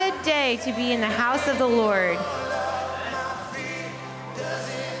day to be in the house of the Lord.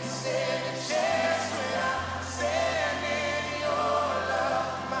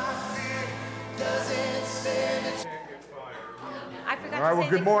 All right, well,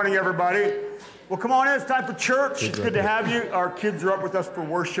 good morning, everybody. Well, come on in. It's time for church. It's good to have you. Our kids are up with us for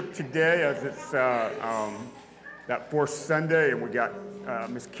worship today as it's that fourth Sunday, and we got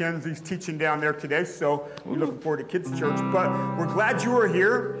Miss Kenzie's teaching down there today, so we're looking forward to kids' church. But we're glad you are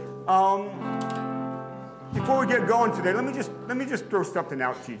here. Before we get going today, let me just throw something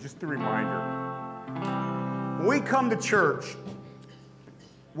out to you, just a reminder. When we come to church,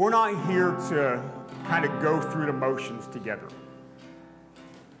 we're not here to kind of go through the motions together.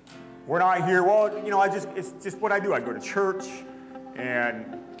 We're not here, well, you know, it's just what I do. I go to church,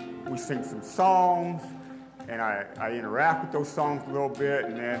 and we sing some songs, and I interact with those songs a little bit,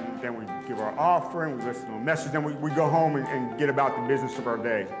 and then we give our offering, we listen to a message, then we go home and get about the business of our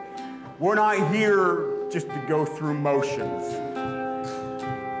day. We're not here just to go through motions.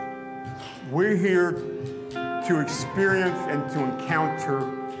 We're here to experience and to encounter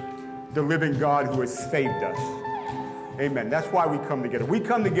the living God who has saved us. Amen. That's why we come together. We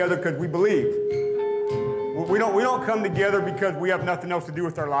come together because we believe. We don't come together because we have nothing else to do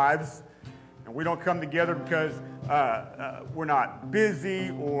with our lives. And we don't come together because we're not busy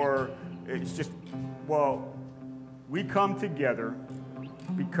or it's just, well, we come together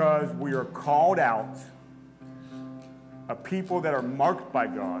because we are called out, a people that are marked by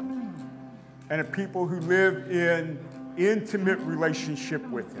God, and a people who live in intimate relationship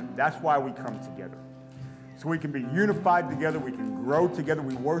with Him. That's why we come together. So we can be unified together, we can grow together,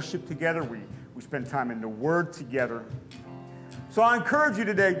 we worship together, we spend time in the Word together. So I encourage you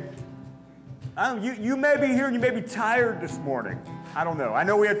today, you may be here and you may be tired this morning. I don't know. I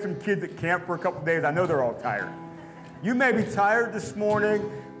know we had some kids at camp for a couple days. I know they're all tired. You may be tired this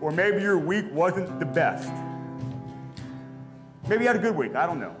morning, or maybe your week wasn't the best. Maybe you had a good week. I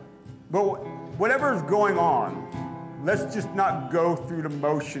don't know. But whatever is going on, let's just not go through the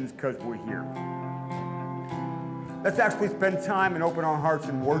motions because we're here. Let's actually spend time and open our hearts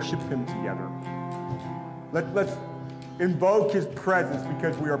and worship Him together. Let's invoke His presence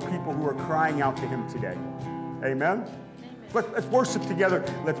because we are people who are crying out to Him today. Amen? Let's worship together.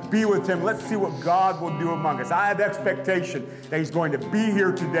 Let's be with Him. Let's see what God will do among us. I have expectation that He's going to be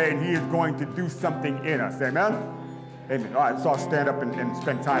here today and He is going to do something in us. Amen? Amen. All right, so I'll stand up and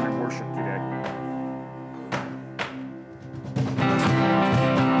spend time in worship today.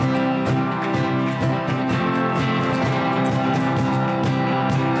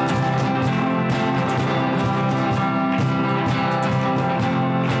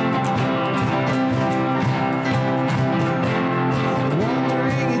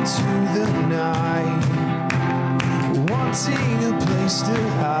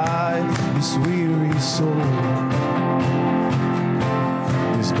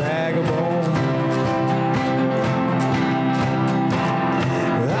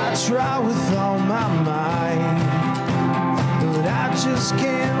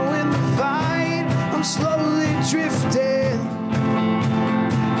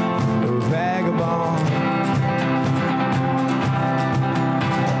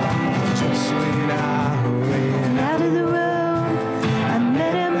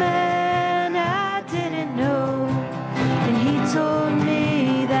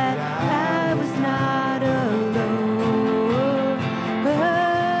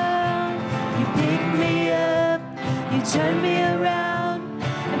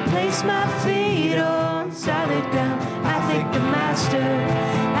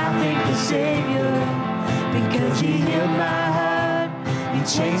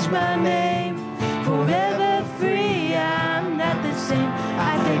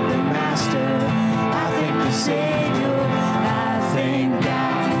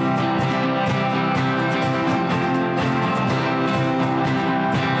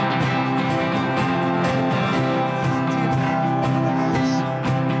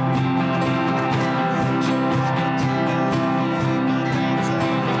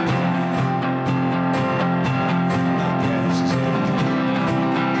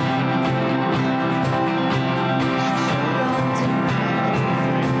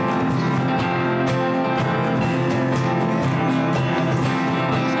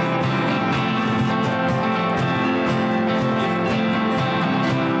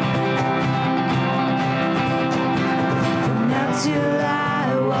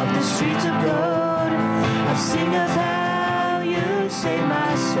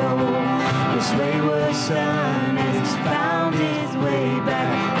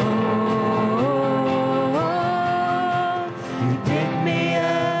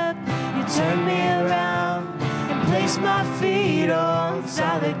 place my feet on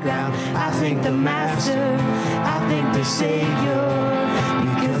solid ground. I thank the Master, I thank the Savior,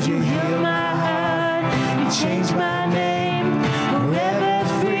 because you healed my heart, you changed my name, forever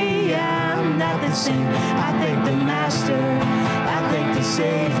free, I'm not the same. I thank the Master, I thank the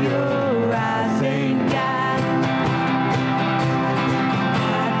Savior, I thank God.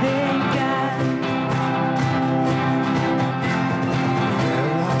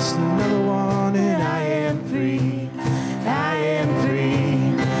 Another one and I am free. I am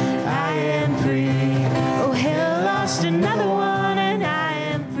free. I am free. Oh, hell lost another one and I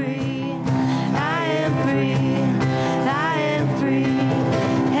am free. I am free. I am free.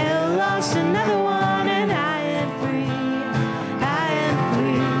 Hell lost another one and I am free. I am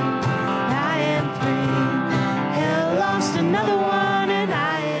free. I am free. Hell lost another one and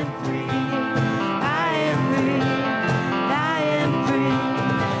I am free. I am free. I am free.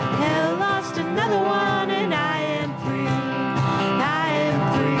 Hell lost another one and I am free. I am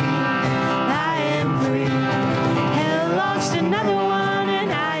free. I am free. Hell lost another one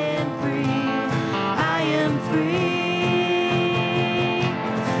and I am free. I am free.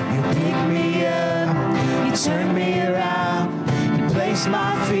 You pick me up, you turn me around, you place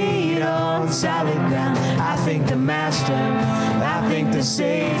my feet on solid ground. I thank the Master, I thank the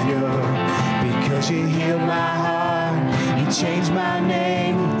Savior, because you healed my heart, you changed my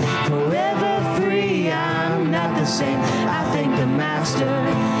name, forever free, I'm not the same. I thank the Master,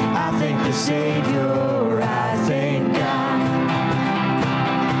 I thank the Savior, I thank God.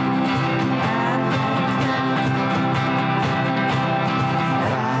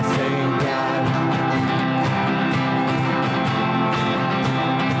 I thank God.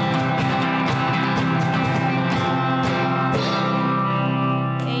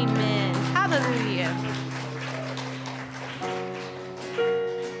 Amen. Hallelujah.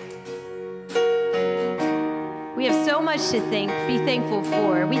 We have so much to be thankful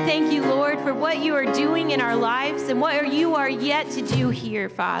for. We thank you, Lord, for what you are doing in our lives and what you are yet to do here,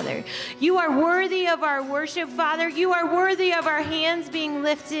 Father. You are worthy of our worship, Father. You are worthy of our hands being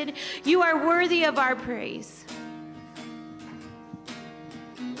lifted. You are worthy of our praise.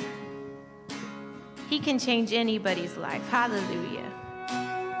 He can change anybody's life. Hallelujah.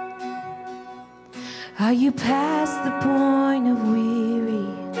 Are you past the point of weary?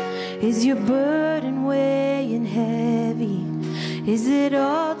 Is your burden weighing heavy? Is it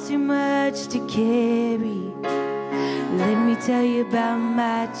all too much to carry? Let me tell you about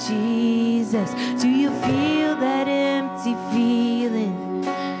my Jesus. Do you feel that empty feeling?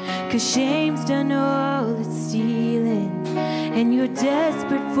 'Cause shame's done all it's stealing, and you're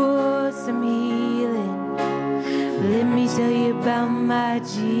desperate for some healing. Let me tell you about my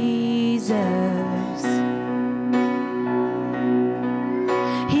Jesus.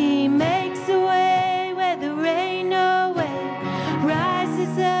 He makes a way where there ain't no way,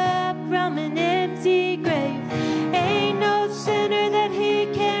 rises up from an empty grave. Ain't no sinner that he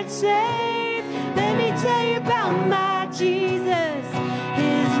can't save. Let me tell you about my Jesus.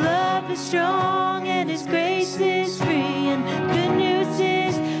 His love is strong and his grace is free. And good news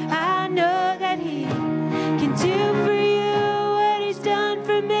is I know that he can do for you what he's done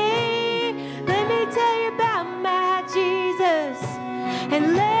for me. Let me tell you about my Jesus, and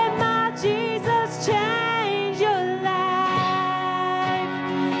let my Jesus change your life.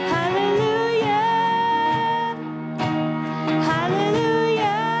 Hallelujah.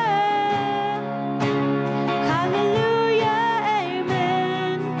 Hallelujah. Hallelujah.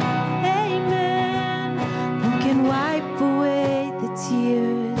 Amen. Amen. Who can wipe away the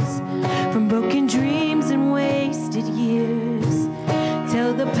tears from broken dreams and wasted years?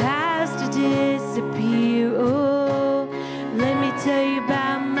 Tell the past to disappear. Oh, let me tell you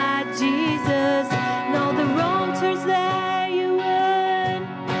about my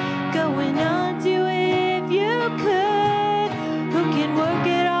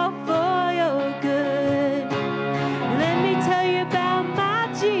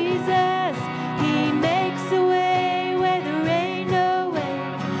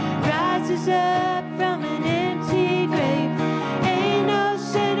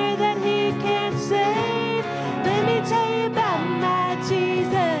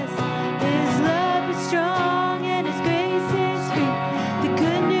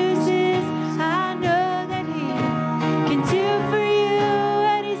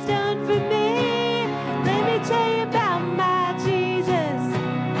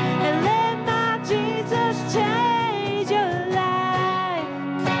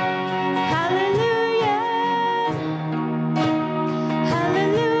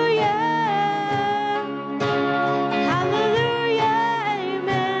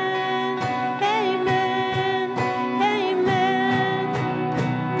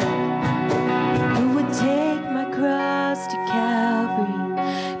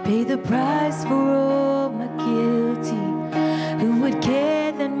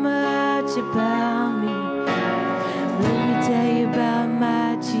much about me. Let me tell you about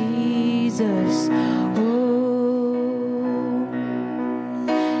my Jesus. Oh,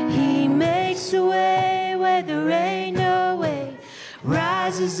 he makes a way where there ain't no way,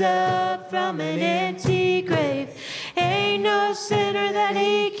 rises up from an empty grave. Ain't no sinner that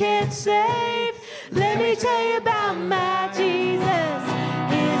he can't save. Let me tell you about my Jesus.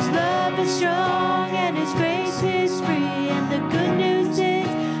 His love is strong and his grace is free. And the good news is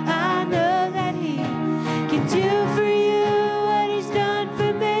I know that he can do for you what he's done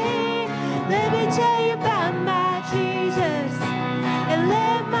for me. Let me tell you about my Jesus. And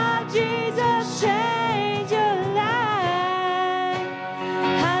let my Jesus change your life.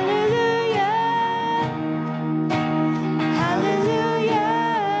 Hallelujah. Hallelujah.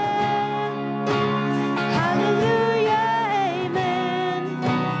 Hallelujah. Amen.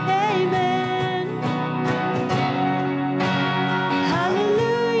 Amen.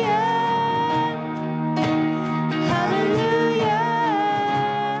 Hallelujah. Hallelujah.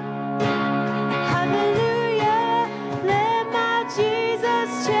 Hallelujah. Let my Jesus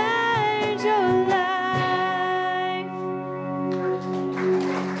change your life.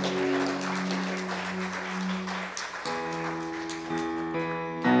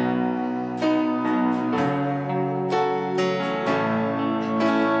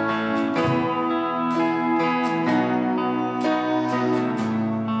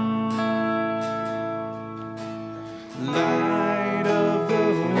 Light of the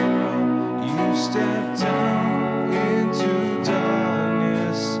world, you step down into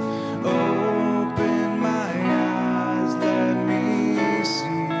darkness. Open my eyes, let me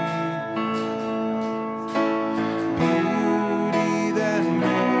see beauty that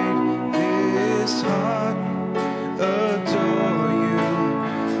made this heart adore you.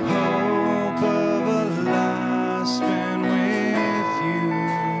 Hope of a life spent with you.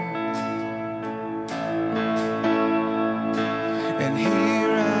 And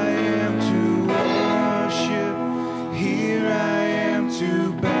here I am to worship, here I am to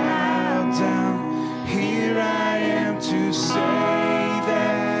bow down, here I am to say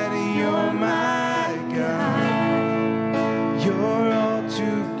that you're my God. You're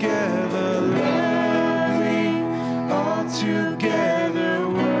altogether lovely, altogether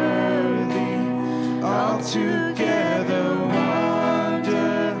worthy, altogether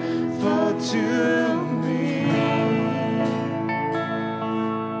wonderful to me.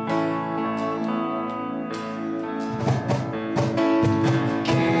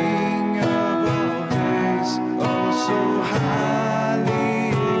 King of all days, oh so highly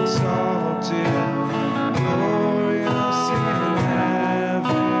exalted, glorious in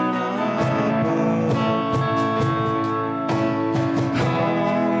heaven above.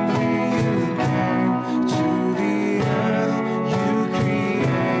 Humbly you came to the earth you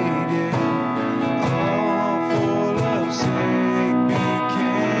created, all for love's sake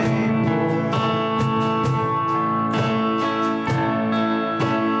became born.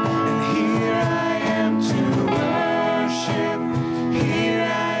 And here I am to worship, here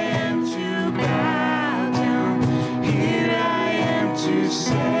I am to bow down, here I am to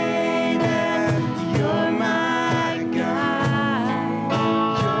say that you're my God.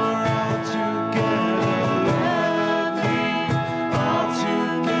 You're altogether lovely,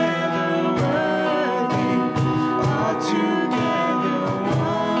 altogether worthy, altogether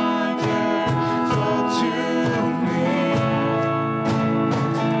wonderful to me.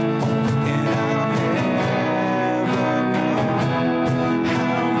 And I'll never know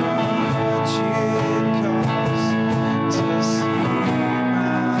how much it costs to see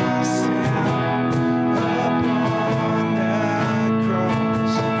my sin upon that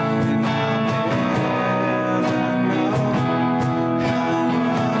cross. And I'll never know how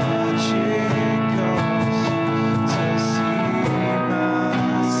much it costs to see my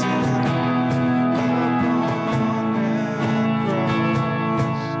sin upon that cross.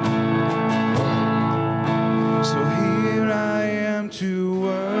 So here I am to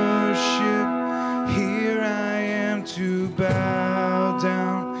worship, here I am to bow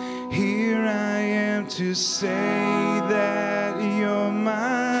down, here I am to say that you're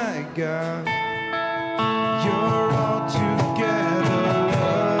my God. You're altogether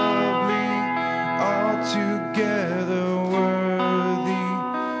lovely, altogether worthy,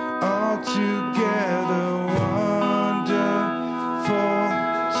 altogether wonderful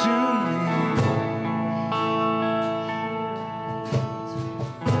to me.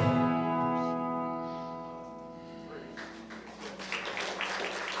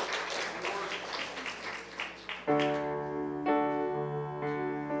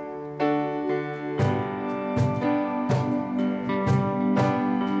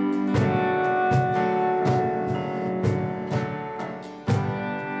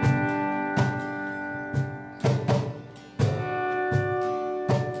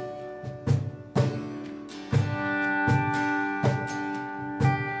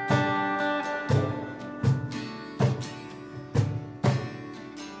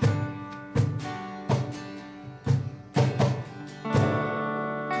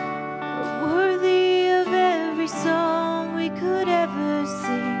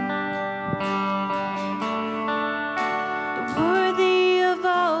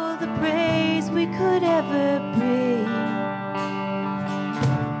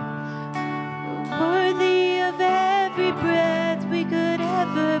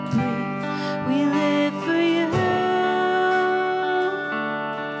 breathe. We live for you.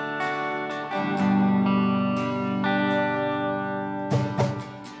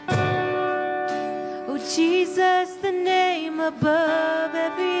 Oh, Jesus, the name above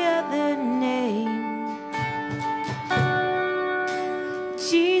every other name.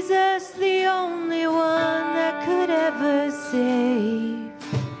 Jesus, the only one that could ever save.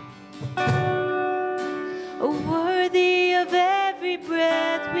 Oh, worthy of every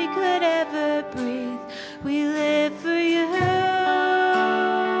breath we could ever breathe. We live for you.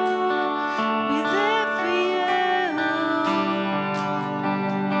 We live for you.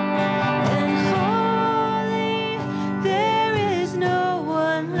 And holy, there is no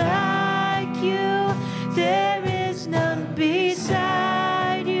one like you. There is none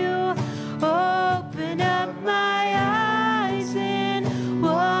beside you. Open up my eyes in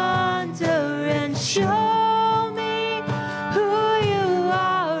wonder and show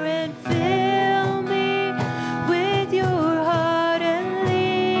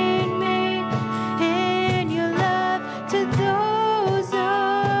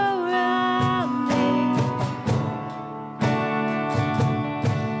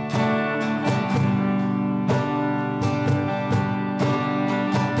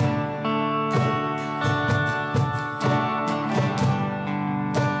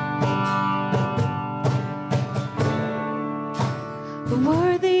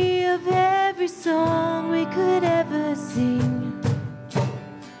worthy of every song we could ever sing,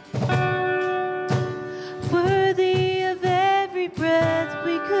 worthy of every breath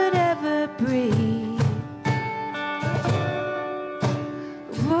we could ever breathe,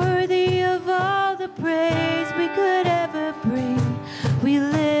 worthy of all the praise we could ever bring. We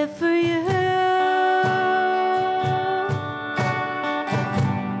live for you.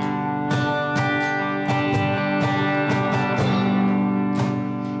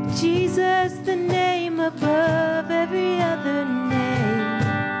 Jesus, the name above every other name.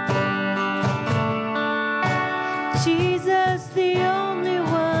 Jesus, the only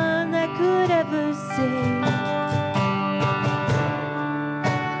one that could ever save.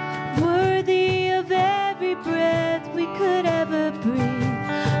 Worthy of every breath we could ever breathe.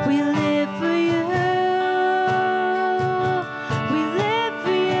 We live for you. We live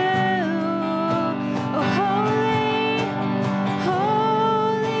for you. Oh, holy,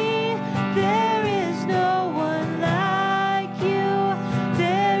 holy, there is no one like you.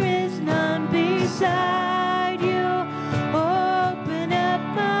 There is none beside you. Open up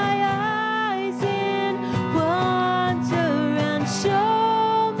my eyes in wonder and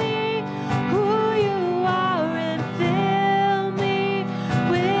show me who you are and fill me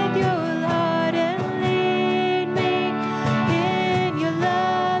with your heart and lead me in your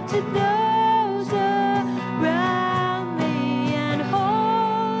love to those around me. And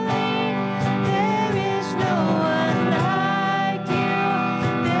holy, there is no one like you.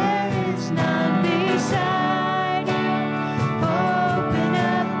 There is none beside you. Open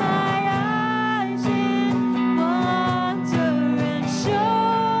up my eyes in wonder and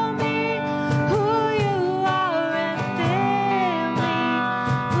show me who you are and fill me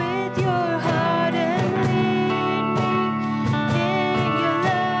with your heart and lead me in your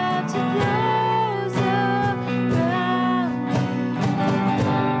love to those around me.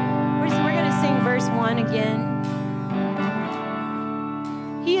 We're going to sing verse 1 again.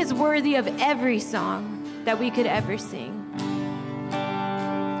 He is worthy of every song that we could ever sing.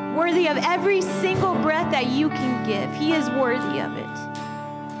 Worthy of every single breath that you can give. He is worthy of it.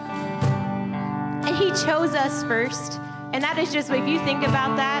 And he chose us first. And that is just, if you think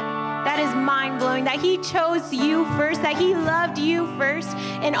about that, that is mind-blowing. That he chose you first, that he loved you first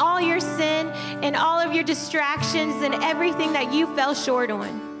in all your sin and all of your distractions and everything that you fell short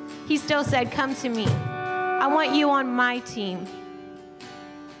on. He still said, come to me. I want you on my team.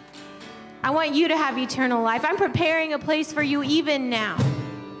 I want you to have eternal life. I'm preparing a place for you even now.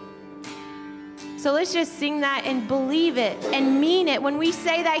 So let's just sing that and believe it and mean it when we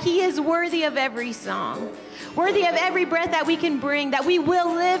say that he is worthy of every song, worthy of every breath that we can bring, that we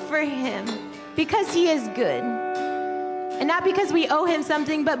will live for him because he is good. And not because we owe him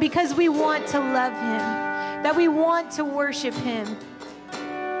something, but because we want to love him, that we want to worship him.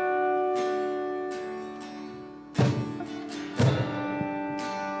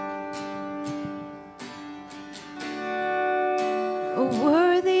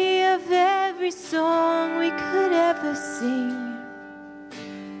 Worthy of every song we could ever sing,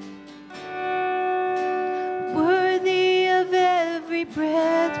 worthy of every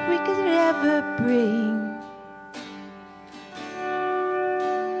breath we could ever bring,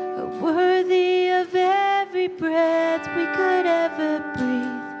 worthy of every breath we could ever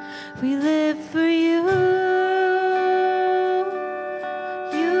breathe. We live for you.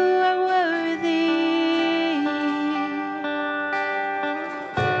 You are worthy.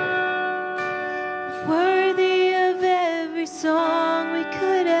 Worthy of every song we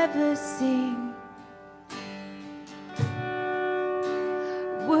could ever sing.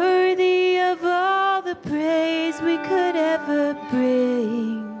 Worthy of all the praise we could ever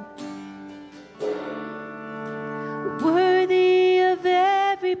bring. Worthy of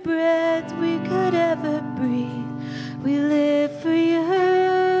every breath we could ever breathe. We live for you.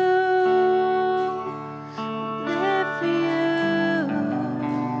 Live for you.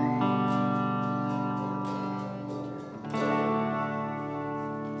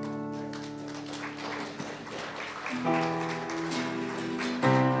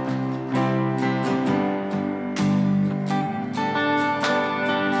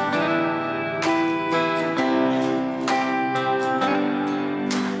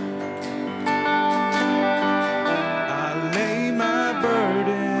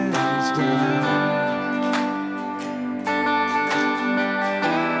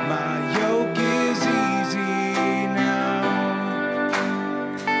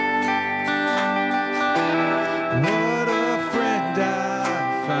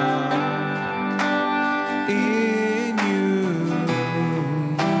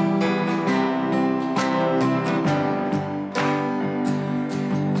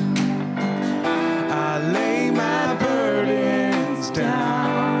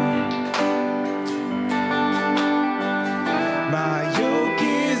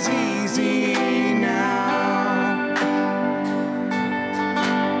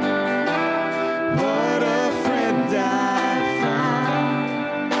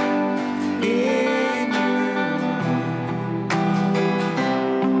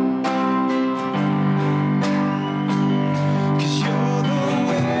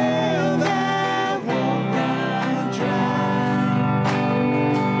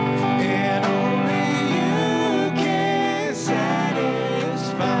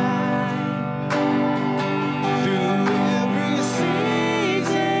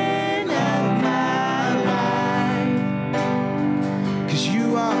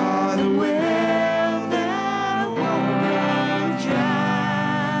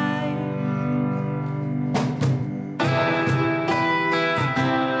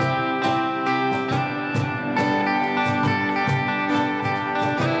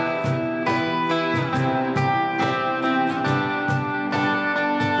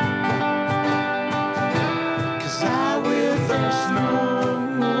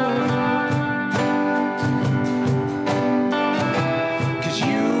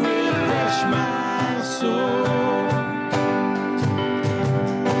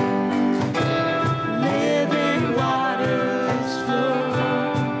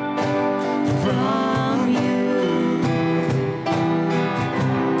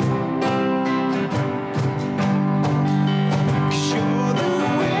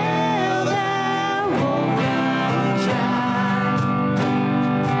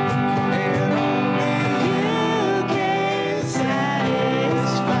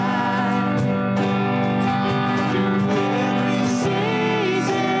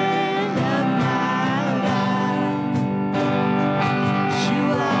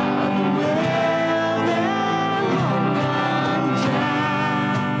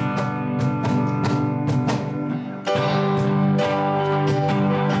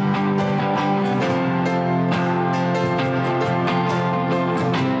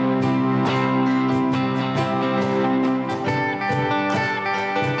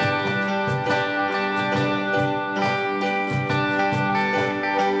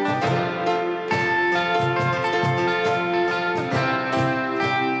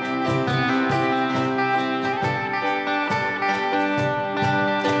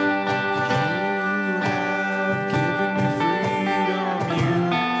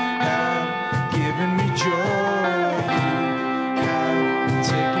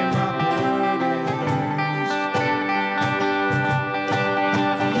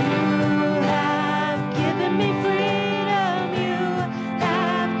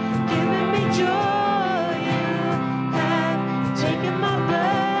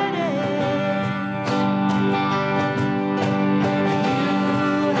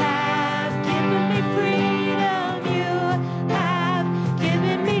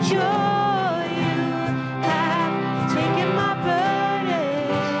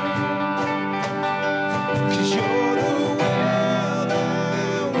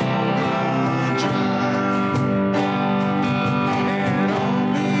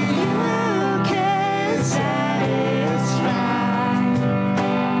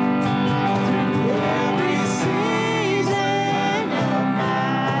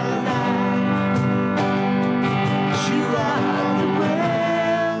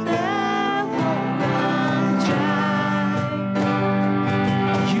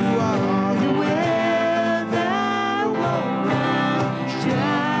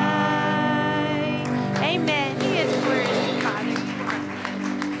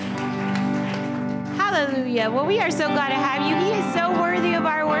 Well, we are so glad to have you. He is so worthy of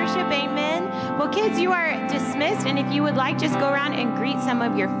our worship. Amen. Well, kids, you are dismissed. And if you would like, just go around and greet some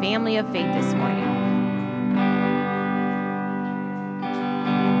of your family of faith this morning.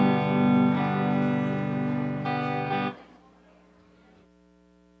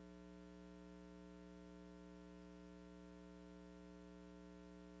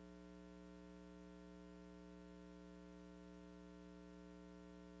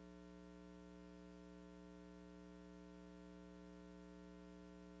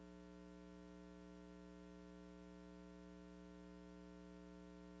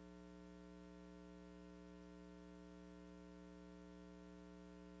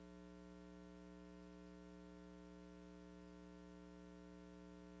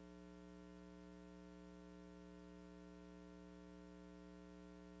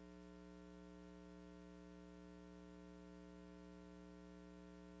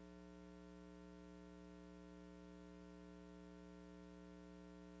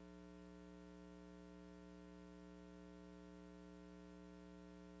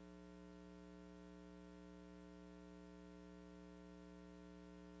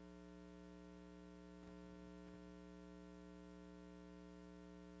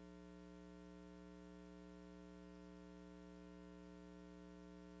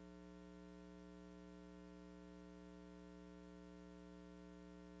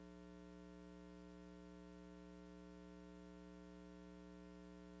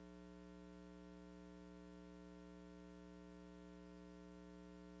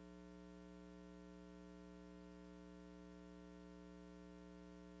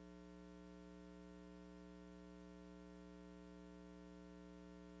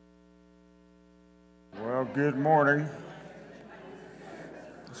 Well, good morning.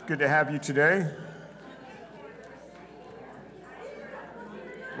 It's good to have you today.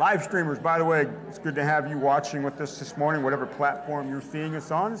 Live streamers, by the way, it's good to have you watching with us this morning, whatever platform you're seeing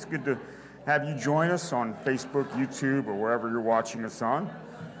us on. It's good to have you join us on Facebook, YouTube, or wherever you're watching us on.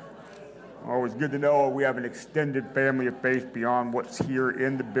 Always good to know we have an extended family of faith beyond what's here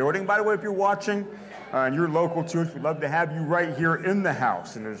in the building. By the way, if you're watching and you're local to us, we'd love to have you right here in the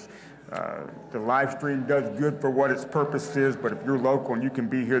house. And there's the live stream does good for what its purpose is, but if you're local and you can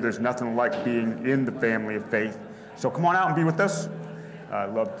be here, there's nothing like being in the family of faith. So come on out and be with us.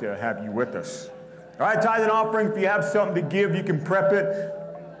 I'd love to have you with us. All right, tithe and offering. If you have something to give, you can prep it.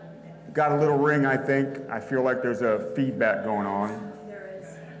 Got a little ring, I think. I feel like there's a feedback going on. There is.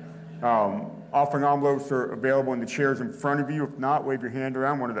 Offering envelopes are available in the chairs in front of you. If not, wave your hand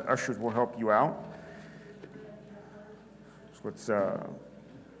around. One of the ushers will help you out. So let's.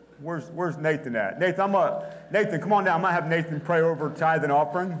 Where's Nathan at? Nathan, come on down. I'm gonna have Nathan pray over tithe and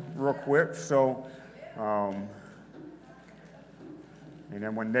offering real quick. So, and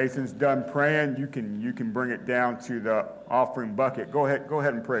then when Nathan's done praying, you can bring it down to the offering bucket. Go ahead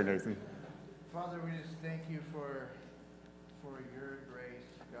and pray, Nathan. Father, we just thank you for your grace,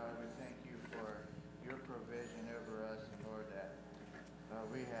 God. We thank you for your provision over us, and Lord, that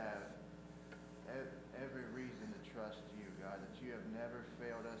we have every reason to trust you, God, that you have never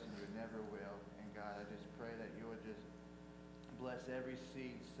failed us and you never will. And God, I just pray that you would just bless every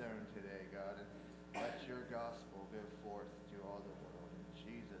seed sown today, God, and let your gospel go forth to all the world. In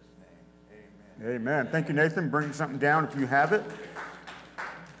Jesus' name, amen. Amen. Thank you, Nathan. Bring something down if you have it.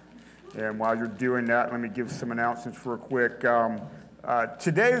 And while you're doing that, let me give some announcements real quick.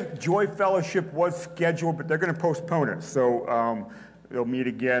 Today, Joy Fellowship was scheduled, but they're going to postpone it. So they'll meet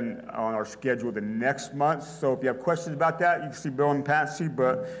again on our schedule the next month. So if you have questions about that, you can see Bill and Patsy,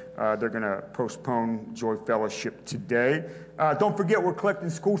 but they're going to postpone Joy Fellowship today. Don't forget, we're collecting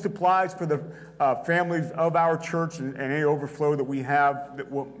school supplies for the families of our church, and any overflow that we have, that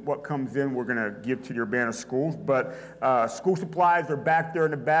what comes in, we're going to give to the Urbana schools. But school supplies are back there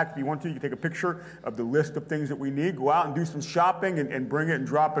in the back. If you want to, you can take a picture of the list of things that we need. Go out and do some shopping and bring it and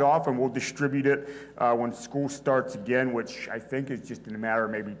drop it off, and we'll distribute it when school starts again, which I think is just in a matter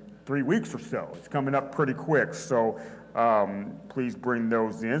of maybe 3 weeks or so. It's coming up pretty quick. So please bring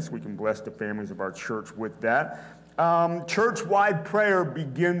those in so we can bless the families of our church with that. Church-wide prayer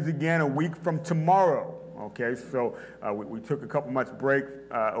begins again a week from tomorrow. Okay, so we took a couple months break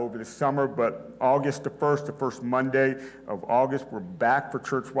over the summer, but August the 1st, the first Monday of August, we're back for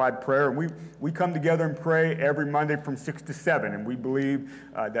church-wide prayer. And we come together and pray every Monday from 6 to 7, and we believe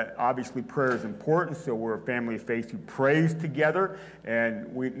that obviously prayer is important, so we're a family of faith who prays together.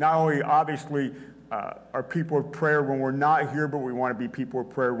 And we not only obviously are people of prayer when we're not here, but we want to be people of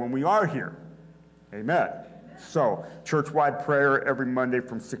prayer when we are here. Amen. So, church-wide prayer every Monday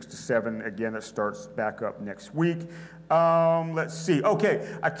from 6 to 7. Again, it starts back up next week. Let's see. Okay,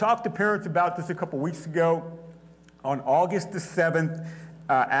 I talked to parents about this a couple weeks ago. On August the 7th,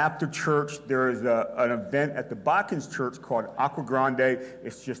 after church, there is an event at the Botkins Church called Aqua Grande.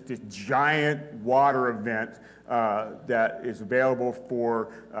 It's just this giant water event that is available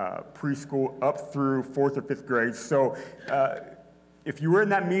for preschool up through 4th or 5th grade. So if you were in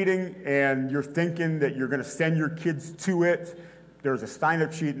that meeting and you're thinking that you're going to send your kids to it, there's a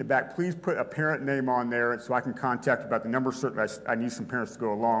sign-up sheet in the back. Please put a parent name on there so I can contact about the number. Certainly, I need some parents to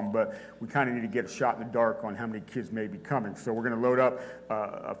go along, but we kind of need to get a shot in the dark on how many kids may be coming. So we're going to load up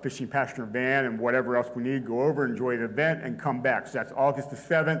a fishing passenger van and whatever else we need, go over, enjoy the event, and come back. So that's August the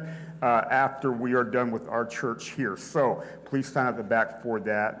 7th after we are done with our church here. So please sign up the back for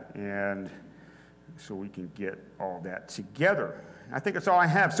that, and so we can get all that together. I think that's all I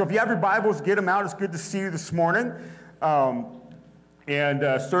have. So if you have your Bibles, get them out. It's good to see you this morning.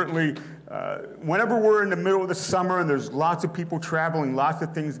 Certainly, whenever we're in the middle of the summer and there's lots of people traveling, lots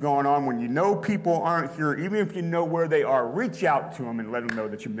of things going on, when you know people aren't here, even if you know where they are, reach out to them and let them know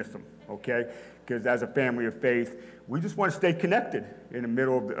that you miss them, okay? Because as a family of faith, we just want to stay connected in the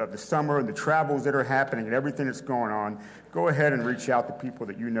middle of the summer and the travels that are happening and everything that's going on. Go ahead and reach out to people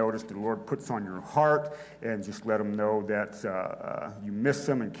that you notice the Lord puts on your heart and just let them know that you miss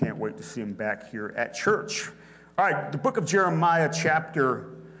them and can't wait to see them back here at church. All right, the book of Jeremiah,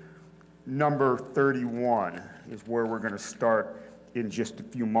 chapter number 31 is where we're going to start in just a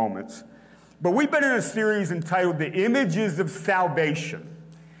few moments. But we've been in a series entitled The Images of Salvation.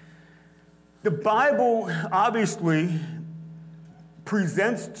 The Bible obviously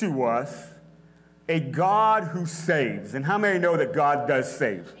presents to us a God who saves. And how many know that God does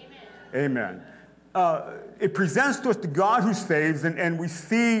save? Amen. It presents to us the God who saves, and we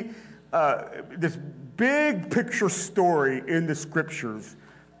see this big picture story in the scriptures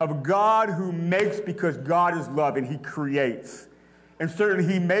of a God who makes because God is love and he creates. And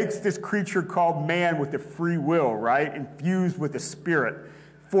certainly he makes this creature called man with a free will, right? Infused with a spirit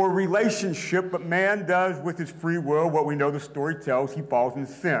for relationship, but man does with his free will what we know the story tells, he falls in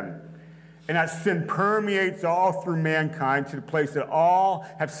sin. And that sin permeates all through mankind to the place that all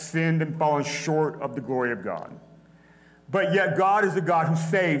have sinned and fallen short of the glory of God. But yet God is a God who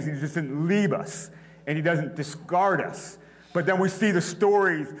saves. He doesn't leave us. And he doesn't discard us. But then we see the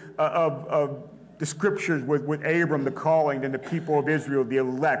stories of the scriptures with Abram, the calling, and the people of Israel, the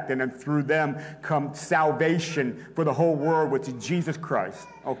elect, and then through them come salvation for the whole world, which is Jesus Christ,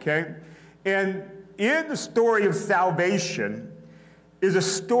 okay? And in the story of salvation is a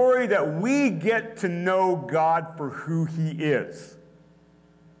story that we get to know God for who he is,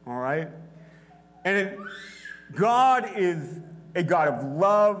 all right? And God is a God of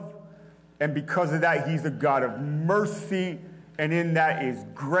love, and because of that, he's a God of mercy, and in that is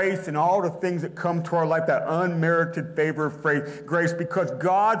grace and all the things that come to our life, that unmerited favor of grace, because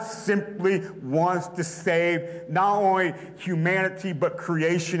God simply wants to save not only humanity, but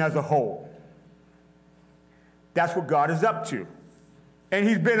creation as a whole. That's what God is up to. And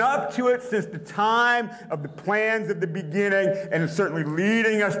he's been up to it since the time of the plans of the beginning, and is certainly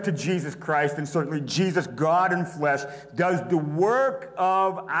leading us to Jesus Christ, and certainly Jesus, God in flesh, does the work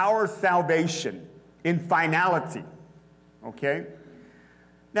of our salvation in finality. Okay?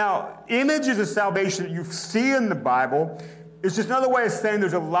 Now, images of salvation that you see in the Bible is just another way of saying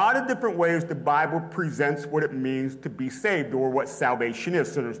there's a lot of different ways the Bible presents what it means to be saved or what salvation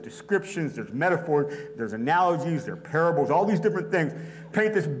is. So there's descriptions, there's metaphors, there's analogies, there are parables, all these different things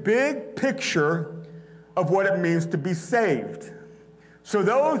paint this big picture of what it means to be saved. So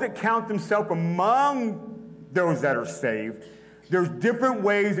those that count themselves among those that are saved, there's different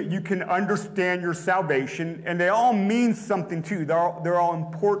ways that you can understand your salvation, and they all mean something to you. They're all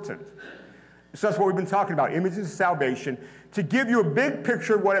important. So that's what we've been talking about, images of salvation, to give you a big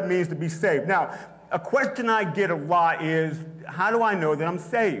picture of what it means to be saved. Now, a question I get a lot is, how do I know that I'm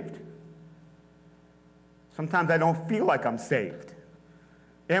saved? Sometimes I don't feel like I'm saved.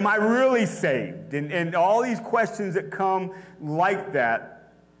 Am I really saved? And all these questions that come like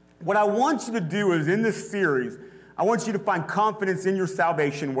that. What I want you to do is, in this series, I want you to find confidence in your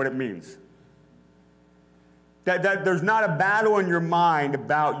salvation, what it means. That there's not a battle in your mind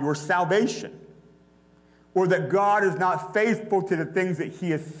about your salvation, or that God is not faithful to the things that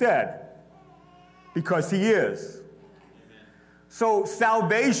he has said, because he is. So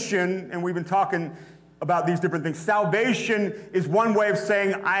salvation, and we've been talking about these different things, salvation is one way of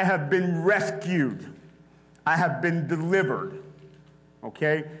saying I have been rescued. I have been delivered.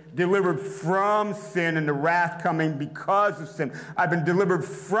 Okay? Delivered from sin and the wrath coming because of sin. I've been delivered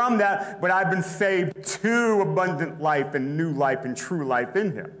from that, but I've been saved to abundant life and new life and true life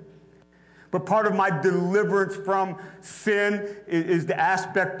in him. But part of my deliverance from sin is the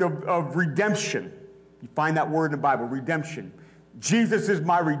aspect of redemption. You find that word in the Bible, redemption. Jesus is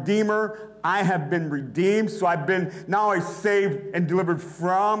my redeemer. I have been redeemed. So I've been not only saved and delivered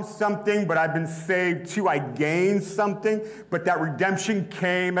from something, but I've been saved too. I gained something, but that redemption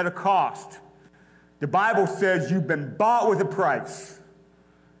came at a cost. The Bible says you've been bought with a price.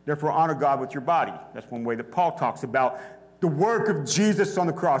 Therefore, honor God with your body. That's one way that Paul talks about the work of Jesus on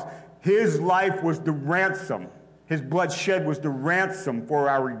the cross. His life was the ransom. His blood shed was the ransom for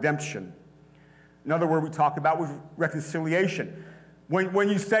our redemption. Another word we talked about was reconciliation. When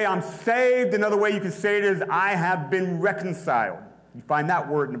you say I'm saved, another way you can say it is I have been reconciled. You find that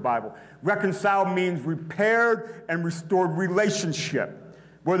word in the Bible. Reconciled means repaired and restored relationship.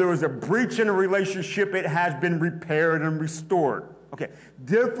 Where there was a breach in a relationship, it has been repaired and restored. Okay,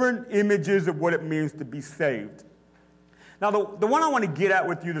 different images of what it means to be saved. Now, the one I want to get at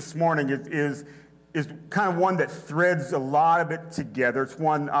with you this morning is kind of one that threads a lot of it together. It's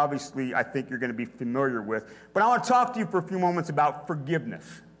one, obviously, I think you're going to be familiar with. But I want to talk to you for a few moments about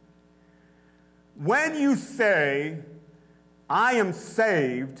forgiveness. When you say, I am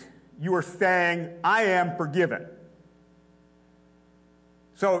saved, you are saying, I am forgiven.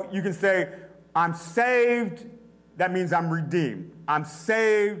 So you can say, I'm saved, that means I'm redeemed. I'm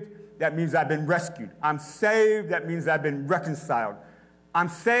saved, that means I've been rescued. I'm saved, that means I've been reconciled. I'm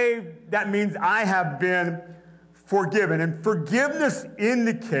saved, that means I have been forgiven. And forgiveness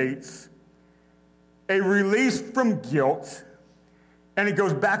indicates a release from guilt, and it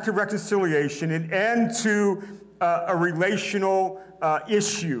goes back to reconciliation, an end to a relational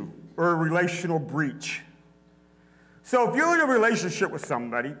issue or a relational breach. So if you're in a relationship with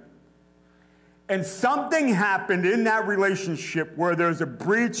somebody, and something happened in that relationship where there's a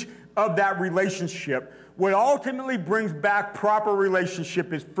breach of that relationship, what ultimately brings back proper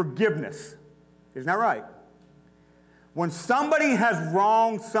relationship is forgiveness. Isn't that right? When somebody has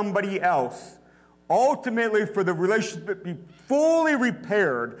wronged somebody else, ultimately for the relationship to be fully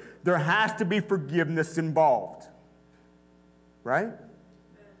repaired, there has to be forgiveness involved. Right?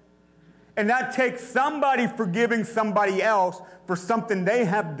 And that takes somebody forgiving somebody else for something they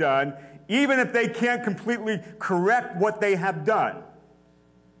have done, even if they can't completely correct what they have done.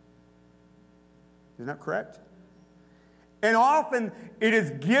 Isn't that correct? And often it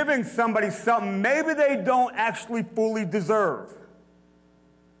is giving somebody something maybe they don't actually fully deserve.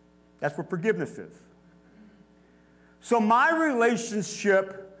 That's what forgiveness is. So my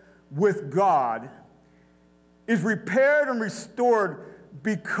relationship with God is repaired and restored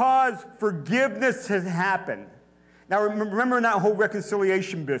because forgiveness has happened. Now remember in that whole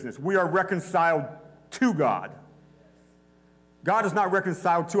reconciliation business, we are reconciled to God. God is not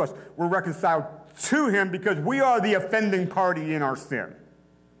reconciled to us. We're reconciled to him because we are the offending party in our sin.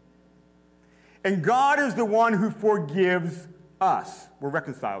 And God is the one who forgives us. We're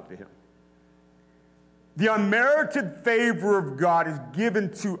reconciled to him. The unmerited favor of God is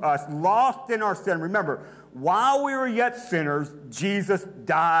given to us, lost in our sin. Remember, while we were yet sinners, Jesus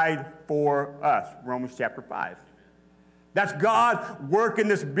died for us. Romans chapter 5. That's God working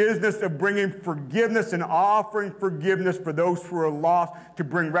this business of bringing forgiveness and offering forgiveness for those who are lost to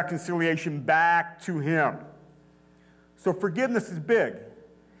bring reconciliation back to him. So forgiveness is big.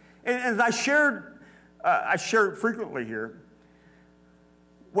 And as I share it frequently here,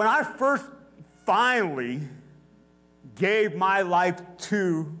 when I first finally gave my life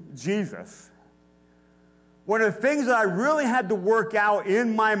to Jesus, one of the things that I really had to work out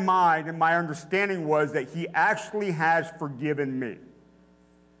in my mind and my understanding was that he actually has forgiven me.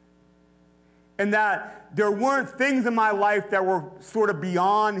 And that there weren't things in my life that were sort of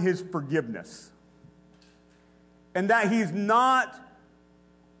beyond his forgiveness. And that he's not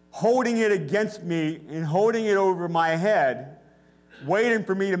holding it against me and holding it over my head, waiting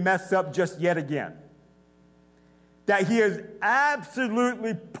for me to mess up just yet again. That he has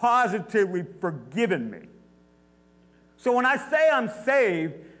absolutely, positively forgiven me. So when I say I'm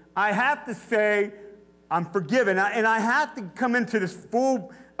saved, I have to say I'm forgiven. And I have to come into this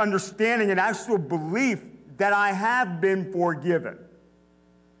full understanding and actual belief that I have been forgiven.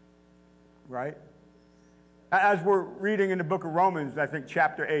 Right? As we're reading in the book of Romans, I think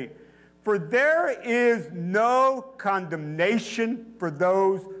chapter 8. For there is no condemnation for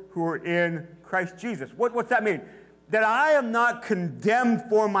those who are in Christ Jesus. What's that mean? That I am not condemned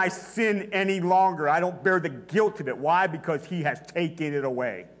for my sin any longer. I don't bear the guilt of it. Why? Because he has taken it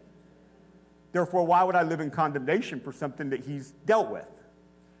away. Therefore, why would I live in condemnation for something that he's dealt with?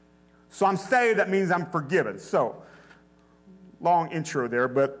 So I'm saved, that means I'm forgiven. So, long intro there,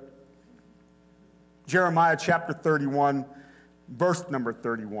 but Jeremiah chapter 31, verse number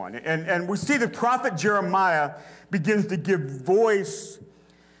 31. And we see the prophet Jeremiah begins to give voice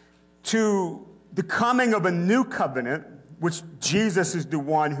to the coming of a new covenant, which Jesus is the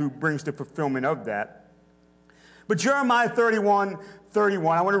one who brings the fulfillment of that. But Jeremiah 31,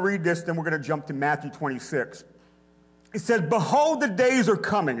 I want to read this, then we're going to jump to Matthew 26. It says, behold, the days are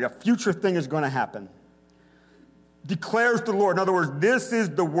coming. A future thing is going to happen. Declares the Lord. In other words, this is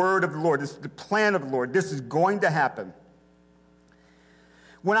the word of the Lord. This is the plan of the Lord. This is going to happen.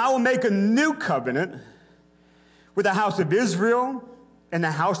 When I will make a new covenant with the house of Israel and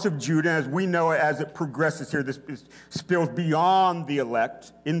the house of Judah, as we know it, as it progresses here, this spills beyond the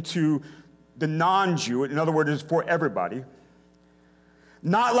elect into the non-Jew. In other words, it's for everybody.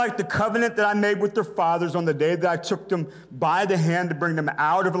 Not like the covenant that I made with their fathers on the day that I took them by the hand to bring them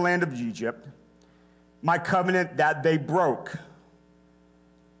out of the land of Egypt, my covenant that they broke.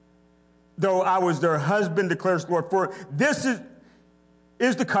 Though I was their husband, declares the Lord, for this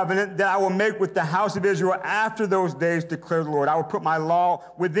is the covenant that I will make with the house of Israel after those days, declares the Lord. I will put my law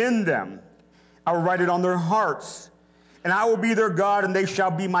within them. I will write it on their hearts, and I will be their God, and they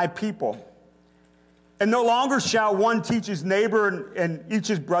shall be my people. And no longer shall one teach his neighbor and each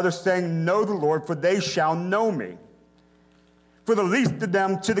his brother, saying, know the Lord, for they shall know me. For the least of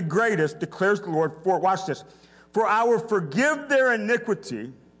them to the greatest, declares the Lord. For, watch this, for I will forgive their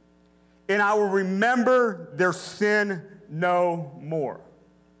iniquity, and I will remember their sin no more.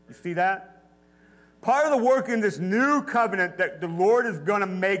 You see that? Part of the work in this new covenant that the Lord is going to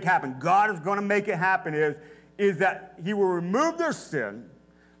make happen, God is going to make it happen, is that he will remove their sin,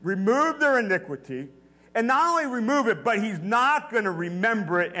 remove their iniquity, and not only remove it, but he's not going to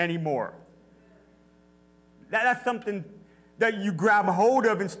remember it anymore. That's something that you grab hold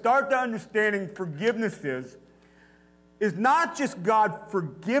of and start to understanding forgiveness is not just God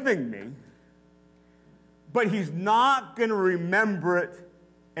forgiving me, but he's not going to remember it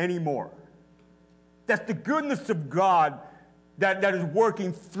anymore. That's the goodness of God that is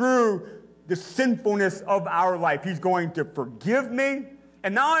working through the sinfulness of our life. He's going to forgive me,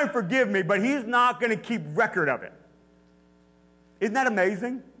 and not only forgive me, but he's not going to keep record of it. Isn't that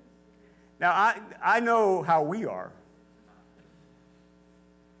amazing? Now, I know how we are,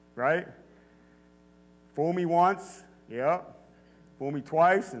 right? Fool me once, yeah. Fool me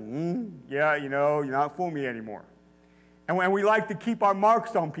twice, and yeah, you're not fooling me anymore. And when we like to keep our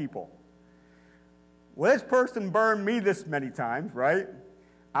marks on people. Well, this person burned me this many times, right?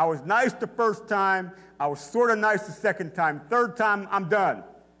 I was nice the first time. I was sort of nice the second time. Third time, I'm done.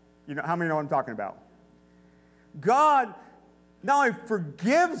 You know, how many know what I'm talking about? God not only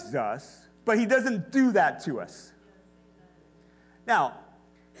forgives us, but he doesn't do that to us. Now,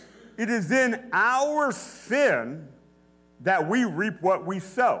 it is in our sin that we reap what we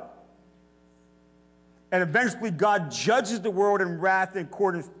sow. And eventually God judges the world in wrath in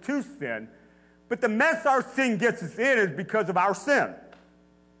accordance to sin. But the mess our sin gets us in is because of our sin.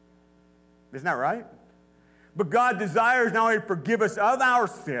 Isn't that right? But God desires not only to forgive us of our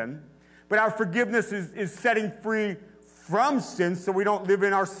sin, but our forgiveness is setting free from sin so we don't live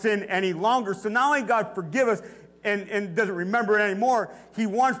in our sin any longer. So not only God forgive us and doesn't remember it anymore, he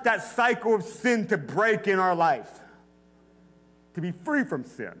wants that cycle of sin to break in our life, to be free from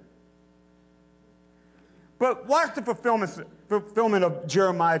sin. But watch the fulfillment of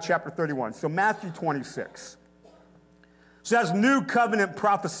Jeremiah chapter 31. So Matthew 26. So that's new covenant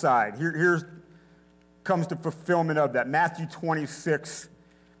prophesied. Here comes the fulfillment of that. Matthew 26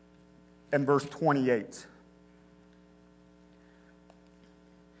 and verse 28.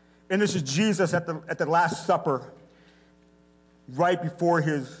 And this is Jesus at the Last Supper, right before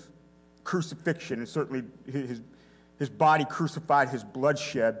his crucifixion, and certainly his body crucified, his blood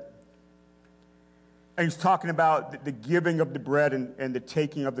shed. And he's talking about the giving of the bread and the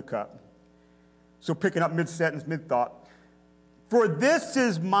taking of the cup. So picking up mid-sentence, mid-thought. For this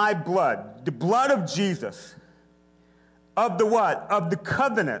is my blood, the blood of Jesus, of the what? Of the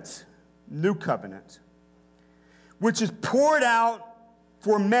covenant, new covenant, which is poured out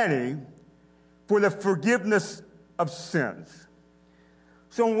for many for the forgiveness of sins.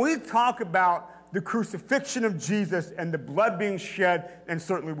 So when we talk about the crucifixion of Jesus and the blood being shed, and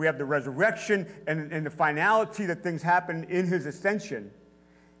certainly we have the resurrection and the finality that things happen in his ascension,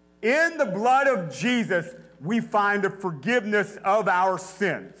 in the blood of Jesus, we find the forgiveness of our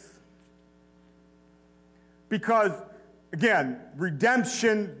sins. Because, again,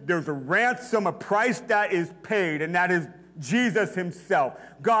 redemption, there's a ransom, a price that is paid, and that is Jesus himself.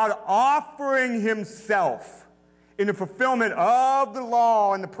 God offering himself in the fulfillment of the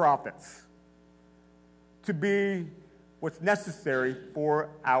law and the prophets to be what's necessary for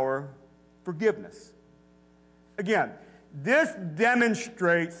our forgiveness. Again, this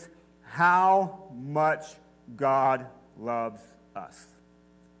demonstrates how much God loves us.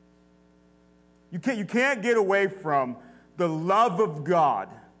 You can't get away from the love of God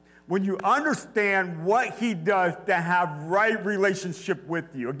when you understand what he does to have right relationship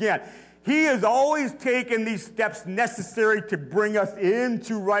with you. Again, he has always taken these steps necessary to bring us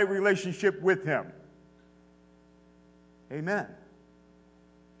into right relationship with him. Amen.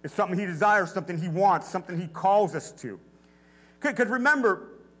 It's something he desires, something he wants, something he calls us to. Because remember,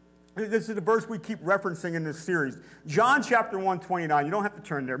 this is the verse we keep referencing in this series. John chapter 1:29. You don't have to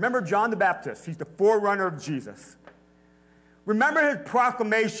turn there. Remember John the Baptist. He's the forerunner of Jesus. Remember his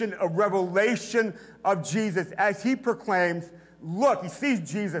proclamation of revelation of Jesus as he proclaims, look, he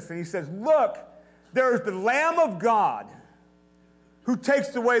sees Jesus and he says, look, there is the Lamb of God who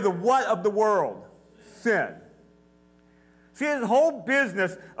takes away the what of the world? Sin. See, his whole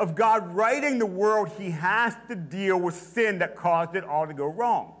business of God righting the world, he has to deal with sin that caused it all to go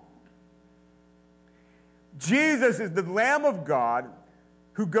wrong. Jesus is the Lamb of God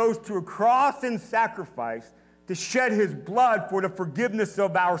who goes to a cross and sacrifice to shed his blood for the forgiveness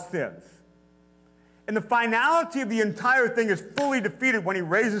of our sins. And the finality of the entire thing is fully defeated when he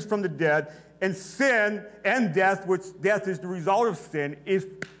raises from the dead, and sin and death, which death is the result of sin, is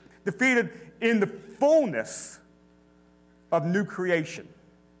defeated in the fullness of new creation.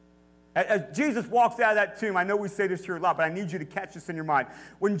 As Jesus walks out of that tomb, I know we say this here a lot, but I need you to catch this in your mind.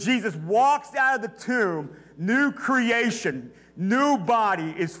 When Jesus walks out of the tomb, new creation, new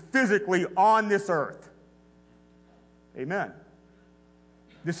body is physically on this earth. Amen.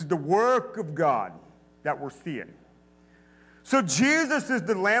 This is the work of God that we're seeing. So Jesus is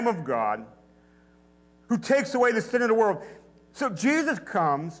the Lamb of God who takes away the sin of the world. So Jesus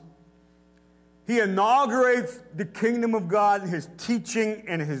comes, he inaugurates the kingdom of God, his teaching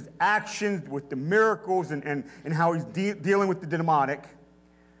and his actions with the miracles and how he's dealing with the demonic.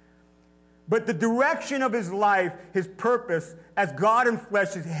 But the direction of his life, his purpose as God in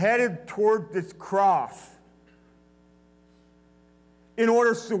flesh is headed toward this cross in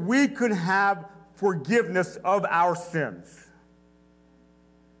order so we could have forgiveness of our sins.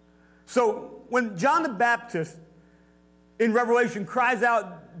 So when John the Baptist in Revelation cries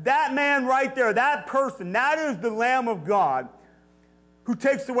out, that man right there, that person, that is the Lamb of God who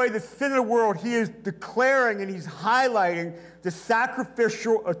takes away the sin of the world, he is declaring and he's highlighting the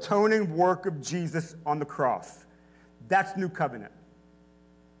sacrificial atoning work of Jesus on the cross. That's new covenant.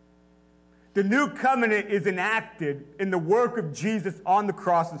 The new covenant is enacted in the work of Jesus on the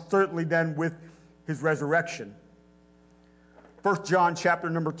cross and certainly then with his resurrection. 1 John chapter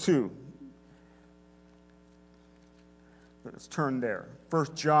number 2. Let's turn there.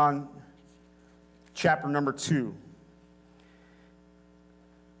 1 John chapter number 2.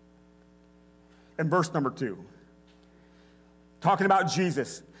 And verse number 2. Talking about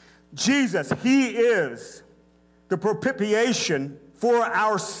Jesus. Jesus, he is the propitiation for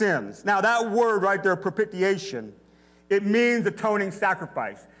our sins. Now that word right there, propitiation, it means atoning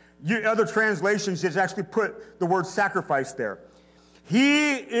sacrifice. Other translations just actually put the word sacrifice there.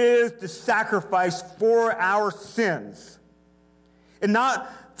 He is the sacrifice for our sins. And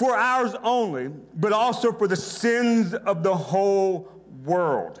not for ours only, but also for the sins of the whole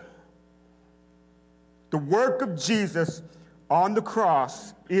world. The work of Jesus on the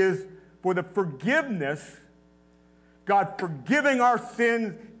cross is for the forgiveness, God forgiving our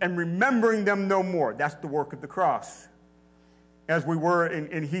sins and remembering them no more. That's the work of the cross. As we were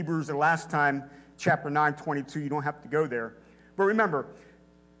in Hebrews the last time, chapter 9:22, you don't have to go there. But remember,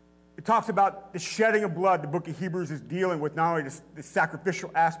 it talks about the shedding of blood. The book of Hebrews is dealing with not only the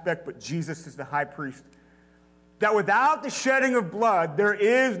sacrificial aspect, but Jesus is the high priest. That without the shedding of blood, there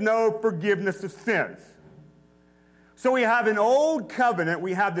is no forgiveness of sins. So we have an old covenant,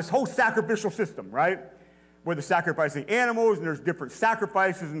 we have this whole sacrificial system, right? Where they're sacrificing animals and there's different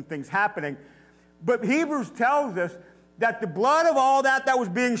sacrifices and things happening. But Hebrews tells us that the blood of all that was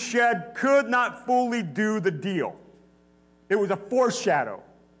being shed could not fully do the deal. It was a foreshadow.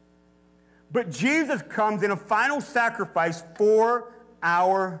 But Jesus comes in a final sacrifice for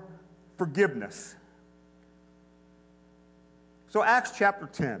our forgiveness. So Acts chapter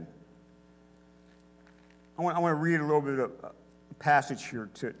 10. I want to read a little bit of a passage here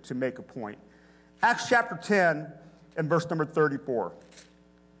to make a point. Acts chapter 10 and verse number 34.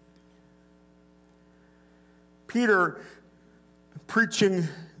 Peter preaching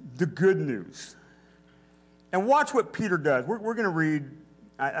the good news. And watch what Peter does. We're going to read,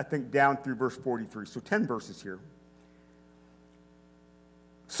 I think, down through verse 43. So 10 verses here.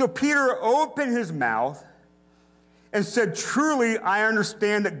 So Peter opened his mouth and said, truly, I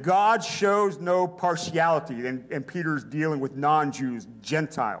understand that God shows no partiality. And Peter's dealing with non-Jews,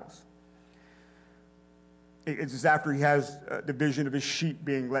 Gentiles. It's after he has the vision of his sheep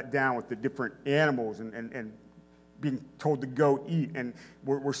being let down with the different animals and being told to go eat. And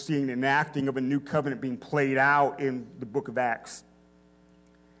we're seeing an enacting of a new covenant being played out in the book of Acts.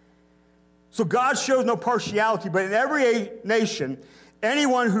 So God shows no partiality, but in every nation,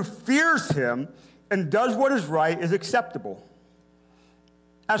 anyone who fears him and does what is right is acceptable.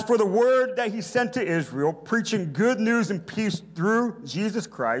 As for the word that he sent to Israel, preaching good news and peace through Jesus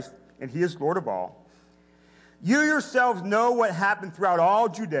Christ, and he is Lord of all, you yourselves know what happened throughout all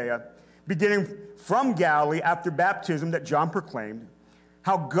Judea, beginning from Galilee after baptism that John proclaimed,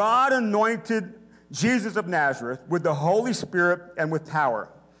 how God anointed Jesus of Nazareth with the Holy Spirit and with power.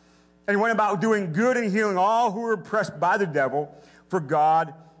 And he went about doing good and healing all who were oppressed by the devil, for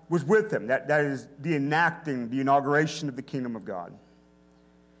God was with him. That is the enacting, the inauguration of the kingdom of God.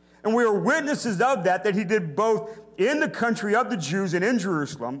 And we are witnesses of that he did both in the country of the Jews and in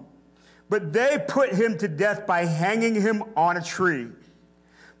Jerusalem, but they put him to death by hanging him on a tree.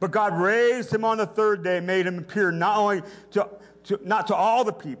 But God raised him on the third day and made him appear not only not to all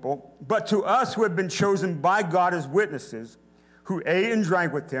the people, but to us who have been chosen by God as witnesses, who ate and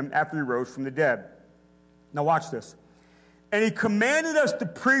drank with him after he rose from the dead. Now watch this. And he commanded us to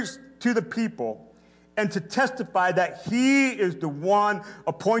preach to the people and to testify that he is the one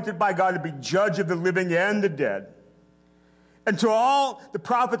appointed by God to be judge of the living and the dead. And to all the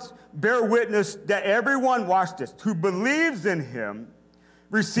prophets bear witness that everyone, watch this, who believes in him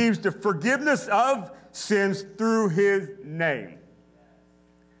receives the forgiveness of sins through his name.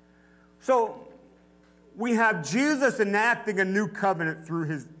 So we have Jesus enacting a new covenant through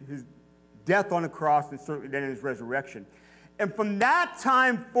his death on the cross and certainly then his resurrection. And from that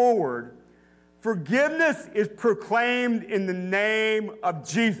time forward, forgiveness is proclaimed in the name of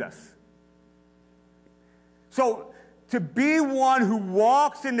Jesus. So to be one who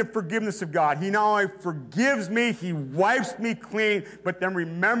walks in the forgiveness of God, he not only forgives me, he wipes me clean, but then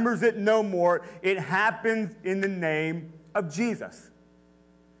remembers it no more. It happens in the name of Jesus.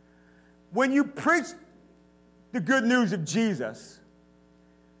 When you preach the good news of Jesus,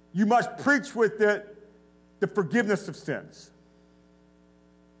 you must preach with it the forgiveness of sins.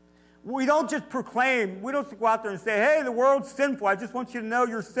 We don't just proclaim, we don't go out there and say, hey, the world's sinful. I just want you to know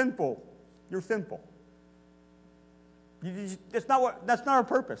you're sinful. You're sinful. That's not our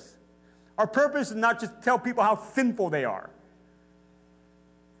purpose. Our purpose is not just to tell people how sinful they are.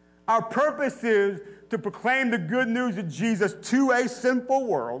 Our purpose is to proclaim the good news of Jesus to a sinful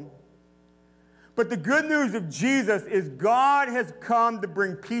world. But the good news of Jesus is God has come to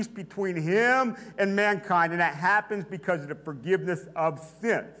bring peace between him and mankind, and that happens because of the forgiveness of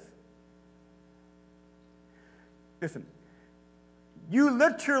sins. Listen, you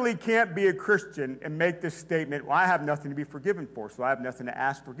literally can't be a Christian and make this statement, well, I have nothing to be forgiven for, so I have nothing to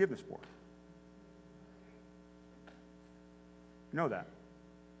ask forgiveness for. You know that.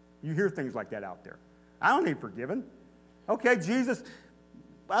 You hear things like that out there. I don't need forgiven. Okay, Jesus,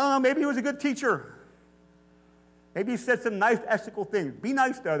 I don't know, maybe he was a good teacher. Maybe he said some nice ethical things. Be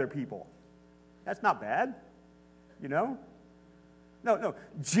nice to other people. That's not bad, you know? No.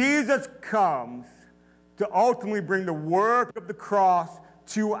 Jesus comes to ultimately bring the work of the cross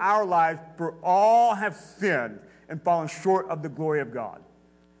to our lives, for all have sinned and fallen short of the glory of God.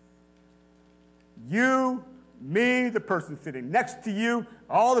 You, me, the person sitting next to you,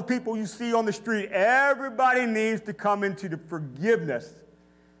 all the people you see on the street, everybody needs to come into the forgiveness.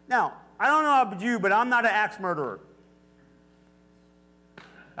 Now, I don't know about you, but I'm not an axe murderer.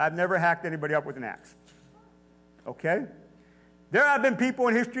 I've never hacked anybody up with an axe. Okay? There have been people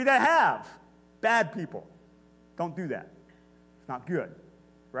in history that have. Bad people. Don't do that. It's not good.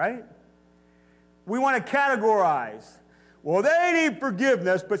 Right? We want to categorize. Well, they need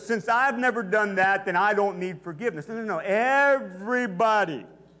forgiveness, but since I've never done that, then I don't need forgiveness. No. Everybody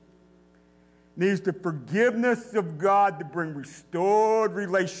needs the forgiveness of God to bring restored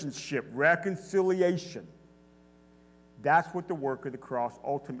relationship, reconciliation. That's what the work of the cross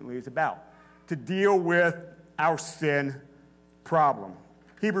ultimately is about, to deal with our sin problem.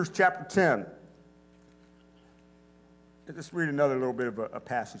 Hebrews chapter 10. Let's read another little bit of a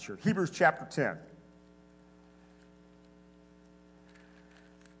passage here. Hebrews chapter 10.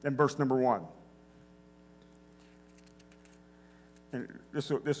 And verse number 1. And this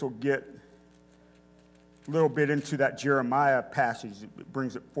will get a little bit into that Jeremiah passage. It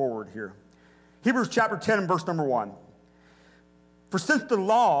brings it forward here. Hebrews chapter 10 and verse number 1. For since the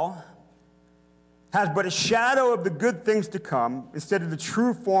law has but a shadow of the good things to come instead of the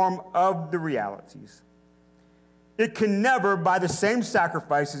true form of the realities, it can never, by the same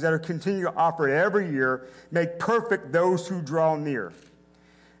sacrifices that are continually offered every year, make perfect those who draw near.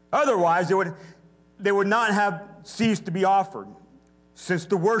 Otherwise, it would they would not have ceased to be offered, since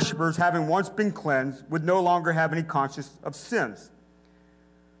the worshipers, having once been cleansed, would no longer have any conscience of sins.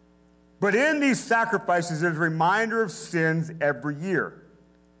 But in these sacrifices is a reminder of sins every year.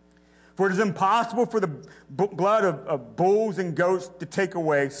 For it is impossible for the blood of bulls and goats to take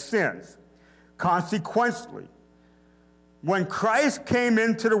away sins. Consequently, when Christ came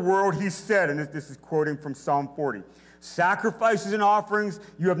into the world, he said, and this is quoting from Psalm 40, "Sacrifices and offerings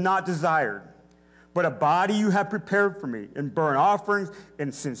you have not desired, but a body you have prepared for me. In burnt offerings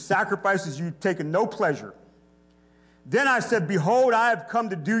and sin sacrifices you have taken no pleasure. Then I said, Behold, I have come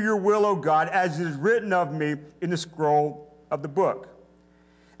to do your will, O God, as it is written of me in the scroll of the book."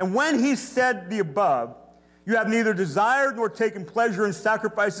 And when he said the above, "You have neither desired nor taken pleasure in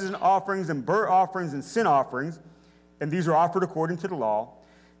sacrifices and offerings and burnt offerings and sin offerings," and these are offered according to the law,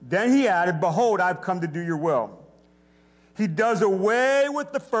 then he added, "Behold, I have come to do your will." He does away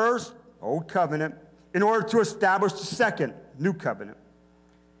with the first, old covenant, in order to establish the second, new covenant.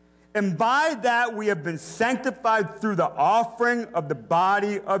 And by that we have been sanctified through the offering of the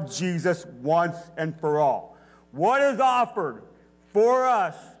body of Jesus once and for all. What is offered for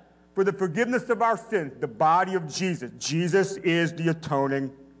us for the forgiveness of our sins? The body of Jesus. Jesus is the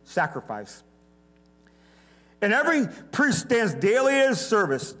atoning sacrifice. And every priest stands daily at his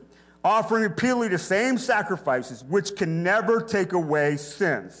service, offering repeatedly the same sacrifices, which can never take away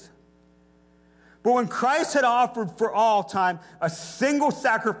sins. But when Christ had offered for all time a single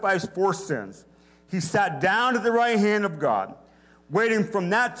sacrifice for sins, he sat down at the right hand of God, waiting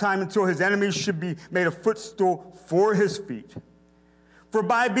from that time until his enemies should be made a footstool for his feet. For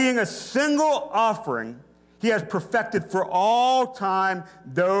by being a single offering, he has perfected for all time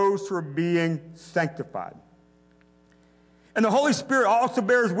those who are being sanctified. And the Holy Spirit also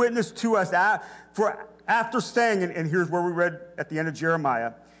bears witness to us after saying, and here's where we read at the end of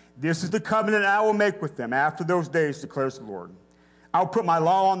Jeremiah, "This is the covenant I will make with them after those days, declares the Lord. I will put my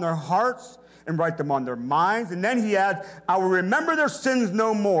law on their hearts and write them on their minds." And then he adds, "I will remember their sins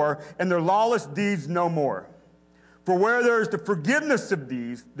no more and their lawless deeds no more. For where there is the forgiveness of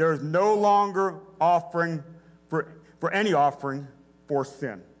these, there is no longer offering for any offering for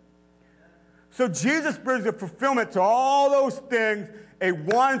sin." So Jesus brings a fulfillment to all those things, a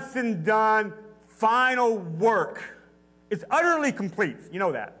once and done final work. It's utterly complete. You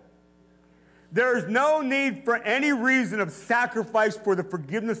know that. There is no need for any reason of sacrifice for the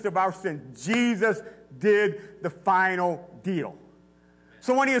forgiveness of our sins. Jesus did the final deal.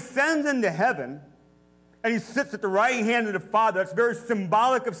 So when he ascends into heaven and he sits at the right hand of the Father, that's very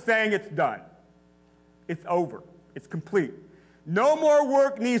symbolic of saying it's done. It's over. It's complete. No more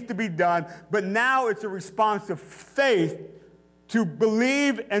work needs to be done, but now it's a response of faith to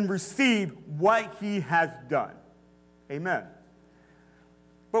believe and receive what he has done. Amen.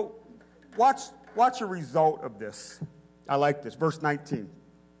 But watch a result of this. I like this. Verse 19.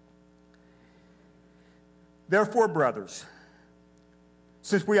 "Therefore, brothers,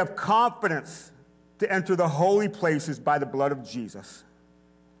 since we have confidence to enter the holy places by the blood of Jesus."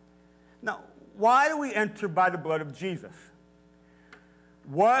 Now, why do we enter by the blood of Jesus?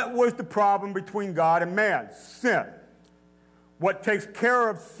 What was the problem between God and man? Sin. What takes care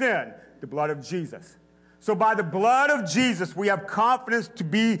of sin? The blood of Jesus. So by the blood of Jesus, we have confidence to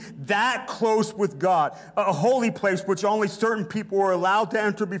be that close with God, a holy place which only certain people were allowed to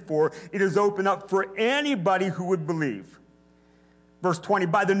enter before. It is opened up for anybody who would believe. Verse 20,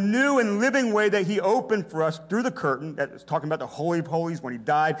 "By the new and living way that he opened for us through the curtain," that is talking about the Holy of Holies when he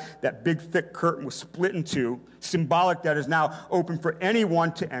died, that big thick curtain was split in two, symbolic that is now open for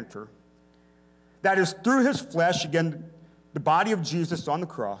anyone to enter. That is through his flesh, again, the body of Jesus on the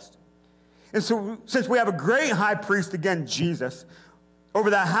cross. And so since we have a great high priest, again, Jesus, over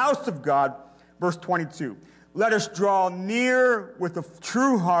the house of God, verse 22, "Let us draw near with a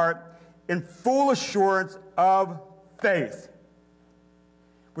true heart in full assurance of faith,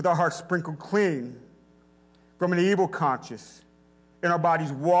 with our hearts sprinkled clean from an evil conscience and our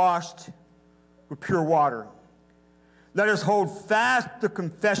bodies washed with pure water. Let us hold fast the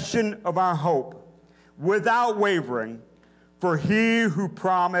confession of our hope without wavering, for he who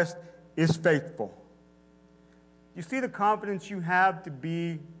promised is faithful." You see the confidence you have to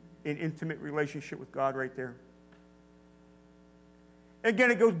be in intimate relationship with God right there?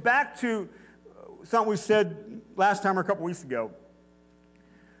 Again, it goes back to something we said last time or a couple weeks ago.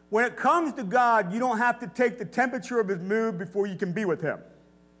 When it comes to God, you don't have to take the temperature of his mood before you can be with him.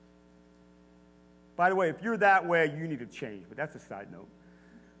 By the way, if you're that way, you need to change, but that's a side note.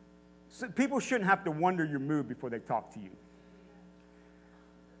 So people shouldn't have to wonder your mood before they talk to you.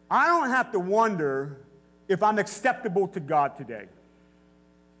 I don't have to wonder if I'm acceptable to God today.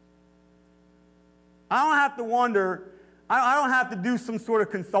 I don't have to wonder. I don't have to do some sort of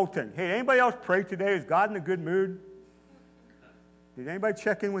consulting. Hey, anybody else pray today? Is God in a good mood? Did anybody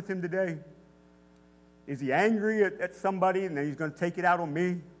check in with him today? Is he angry at somebody and then he's going to take it out on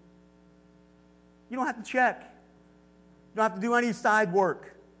me? You don't have to check. You don't have to do any side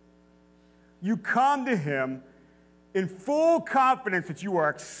work. You come to him in full confidence that you are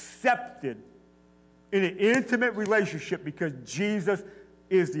accepted in an intimate relationship because Jesus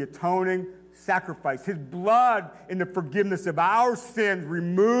is the atoning sacrifice. His blood in the forgiveness of our sins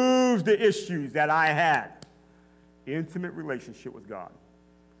removes the issues that I had. Intimate relationship with God.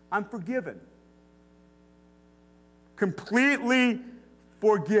 I'm forgiven. Completely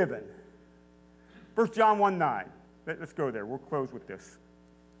forgiven. 1 John 1:9. Let's go there. We'll close with this.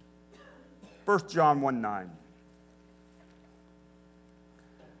 1 John 1:9.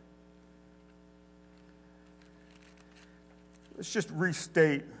 Let's just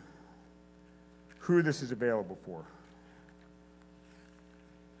restate who this is available for.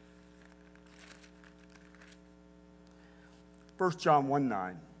 First John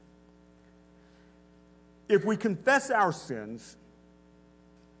 1:9. If we confess our sins,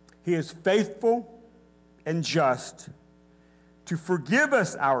 he is faithful and just to forgive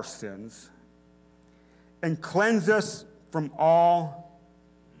us our sins and cleanse us from all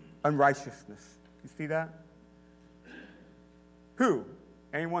unrighteousness. You see that? Who?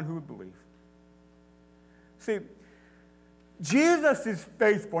 Anyone who would believe. See, Jesus is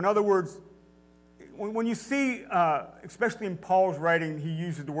faithful. In other words, when you see, especially in Paul's writing, he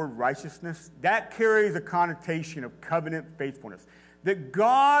uses the word righteousness, that carries a connotation of covenant faithfulness. That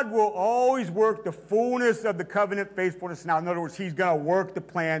God will always work the fullness of the covenant faithfulness. Now, in other words, he's going to work the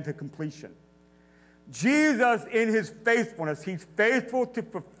plan to completion. Jesus, in his faithfulness, he's faithful to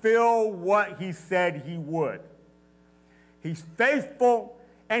fulfill what he said he would. He's faithful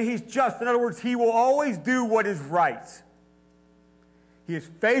and he's just. In other words, he will always do what is right. He is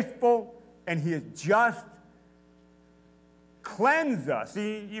faithful and he is just. Cleanse us.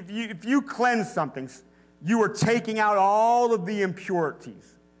 See, if you cleanse something, you are taking out all of the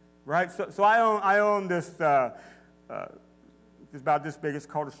impurities, right? So I own this, it's about this big. It's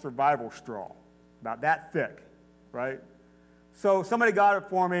called a survival straw, about that thick, right? So somebody got it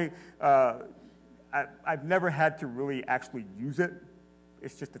for me. I've never had to really actually use it.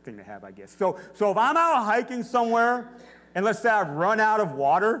 It's just a thing to have, I guess. So if I'm out hiking somewhere, and let's say I've run out of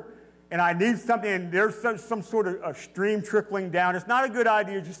water, and I need something, and there's some sort of a stream trickling down, it's not a good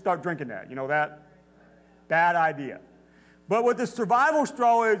idea to just start drinking that. You know that? Bad idea. But what the survival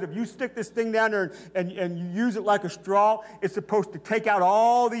straw is, if you stick this thing down there and you use it like a straw, it's supposed to take out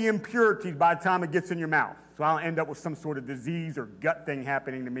all the impurities by the time it gets in your mouth. So I don't end up with some sort of disease or gut thing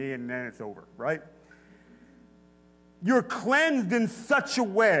happening to me, and then it's over, right? You're cleansed in such a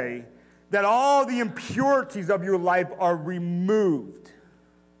way that all the impurities of your life are removed.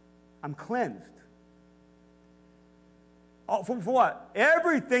 I'm cleansed. For what?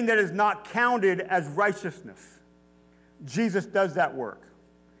 Everything that is not counted as righteousness. Jesus does that work.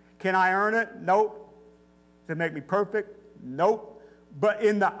 Can I earn it? Nope. Does it make me perfect? Nope. But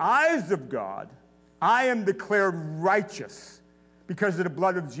in the eyes of God, I am declared righteous because of the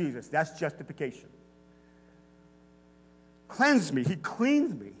blood of Jesus. That's justification. Cleanse me. He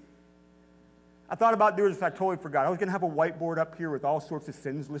cleans me. I thought about doing this, I totally forgot. I was going to have a whiteboard up here with all sorts of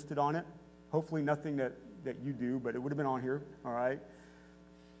sins listed on it. Hopefully nothing that you do, but it would have been on here, all right?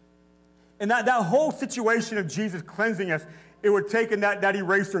 And that whole situation of Jesus cleansing us, it would have taken that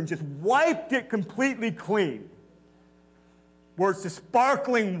eraser and just wiped it completely clean, where it's just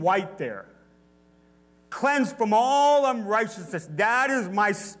sparkling white there. Cleansed from all unrighteousness. That is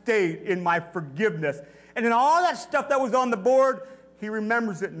my state in my forgiveness. And then all that stuff that was on the board, he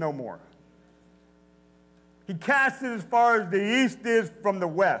remembers it no more. He casts it as far as the east is from the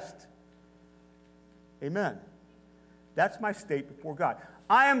west. Amen. That's my state before God.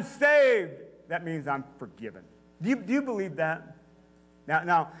 I am saved. That means I'm forgiven. Do you believe that?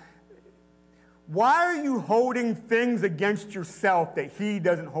 Now, why are you holding things against yourself that he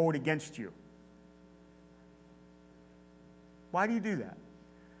doesn't hold against you? Why do you do that?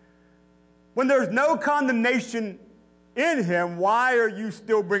 When there's no condemnation in him, why are you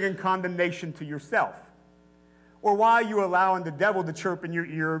still bringing condemnation to yourself? Or why are you allowing the devil to chirp in your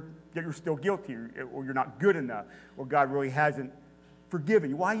ear that you're still guilty, or you're not good enough, or God really hasn't forgiven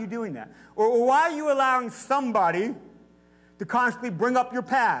you? Why are you doing that? Or why are you allowing somebody to constantly bring up your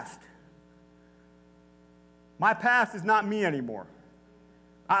past? My past is not me anymore.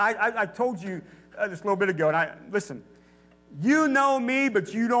 I told you just a little bit ago, and listen, you know me,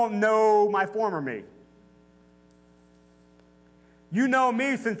 but you don't know my former me. You know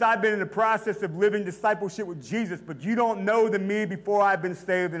me since I've been in the process of living discipleship with Jesus, but you don't know the me before I've been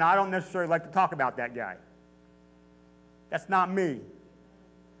saved, and I don't necessarily like to talk about that guy. That's not me.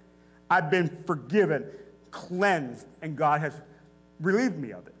 I've been forgiven, cleansed, and God has relieved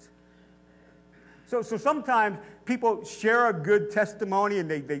me of it. So sometimes people share a good testimony, and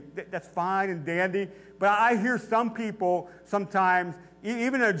that's fine and dandy, but I hear some people sometimes,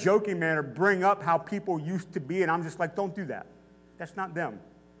 even in a joking manner, bring up how people used to be, and I'm just like, don't do that. That's not them.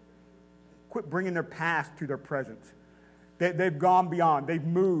 Quit bringing their past to their present. They've gone beyond. They've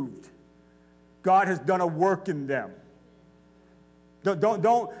moved. God has done a work in them.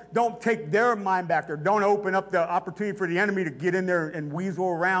 Don't take their mind back there. Don't open up the opportunity for the enemy to get in there and weasel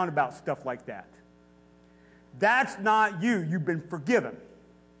around about stuff like that. That's not you. You've been forgiven.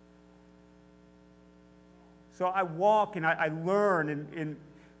 So I walk and I learn in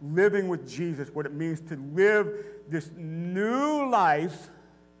living with Jesus what it means to live this new life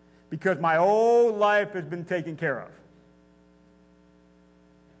because my old life has been taken care of.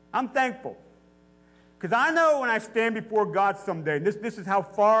 I'm thankful. Because I know when I stand before God someday, and this is how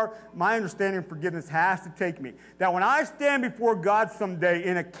far my understanding of forgiveness has to take me, that when I stand before God someday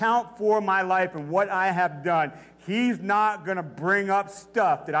in account for my life and what I have done, He's not going to bring up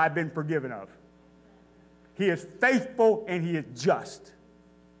stuff that I've been forgiven of. He is faithful and He is just.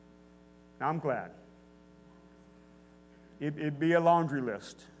 Now, I'm glad. It'd be a laundry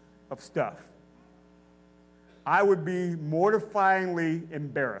list of stuff. I would be mortifyingly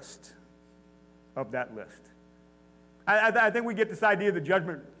embarrassed of that list. I think we get this idea of the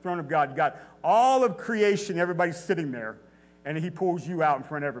judgment throne of God. You got all of creation, everybody's sitting there, and He pulls you out in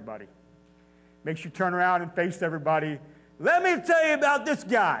front of everybody. Makes you turn around and face everybody. Let me tell you about this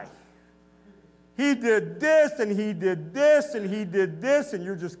guy. He did this, and he did this, and he did this, and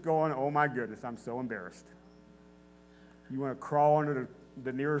you're just going, oh my goodness, I'm so embarrassed. You want to crawl under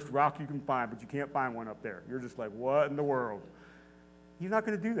the nearest rock you can find, but you can't find one up there. You're just like, what in the world? He's not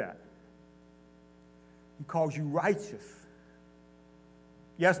going to do that. He calls you righteous.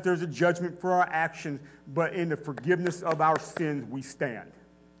 Yes, there's a judgment for our actions, but in the forgiveness of our sins, we stand.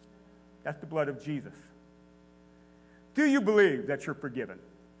 That's the blood of Jesus. Do you believe that you're forgiven?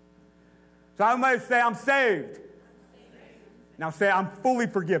 So I might say, I'm saved. Now say, I'm fully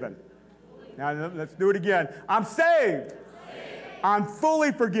forgiven. Now let's do it again. I'm saved. I'm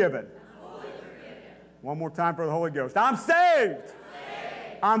fully forgiven. One more time for the Holy Ghost. I'm saved.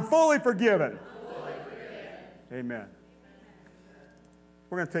 I'm fully forgiven. Amen.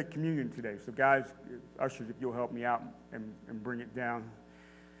 We're going to take communion today. So guys, ushers, if you'll help me out and bring it down.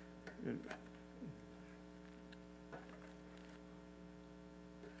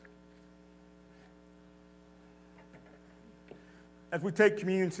 As we take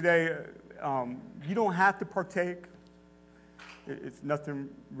communion today, you don't have to partake. It's nothing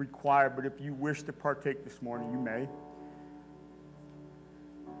required, but if you wish to partake this morning, you may.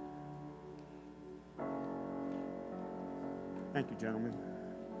 Thank you, gentlemen.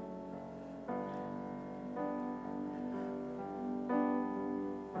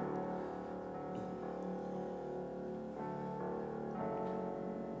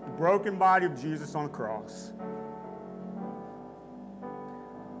 The broken body of Jesus on the cross.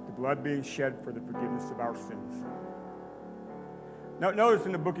 The blood being shed for the forgiveness of our sins. Now, notice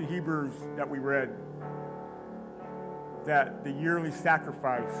in the book of Hebrews that we read that the yearly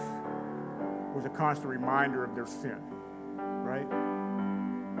sacrifice was a constant reminder of their sin. Right?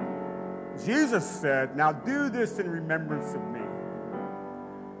 Jesus said, now do this in remembrance of me.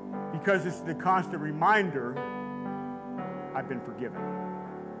 Because it's the constant reminder I've been forgiven.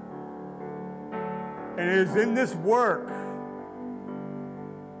 And it is in this work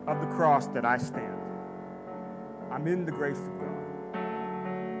of the cross that I stand. I'm in the grace of God.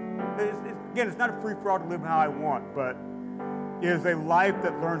 Again, it's not a free-for-all to live how I want, but it is a life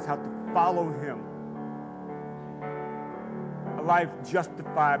that learns how to follow Him. A life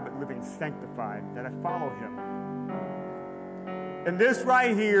justified but living sanctified, that I follow Him. And this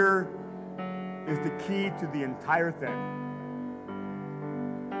right here is the key to the entire thing.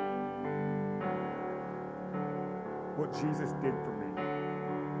 What Jesus did for me.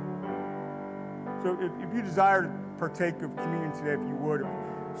 So if you desire to partake of communion today, if you would,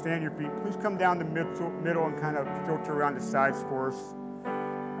 stand on your feet. Please come down the middle and kind of filter around the sides for us.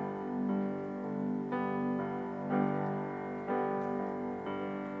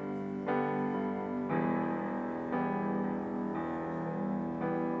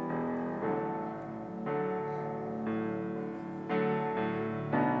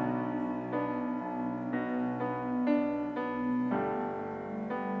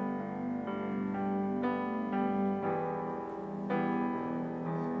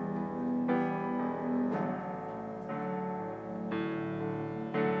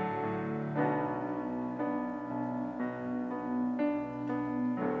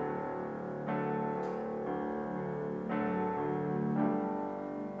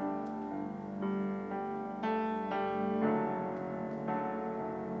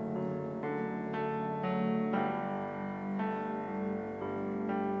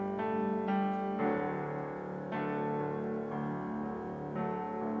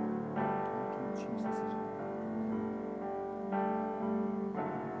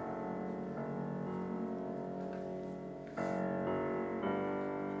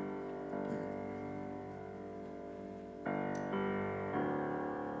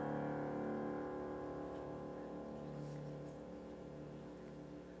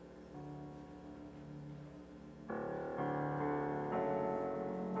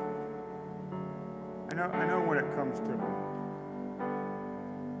 I know when it comes to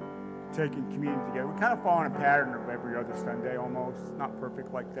taking communion together, we kind of fall in a pattern of every other Sunday almost. It's not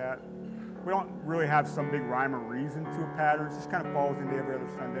perfect like that. We don't really have some big rhyme or reason to a pattern. It just kind of falls into every other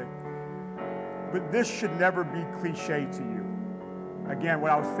Sunday. But this should never be cliche to you. Again,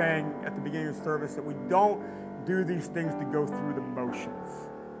 what I was saying at the beginning of the service, that we don't do these things to go through the motions.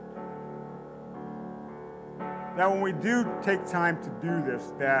 That when we do take time to do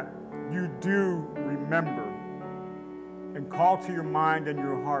this, that you do remember and call to your mind and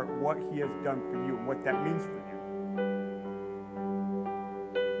your heart what he has done for you and what that means for you.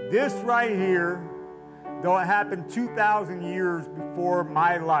 This right here, though it happened 2,000 years before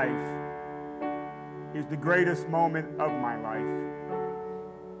my life, is the greatest moment of my life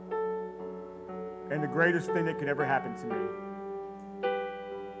and the greatest thing that could ever happen to me.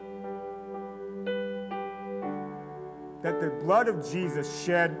 That the blood of Jesus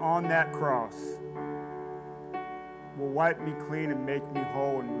shed on that cross will wipe me clean and make me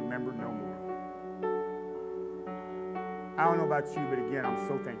whole and remember no more. I don't know about you, but again, I'm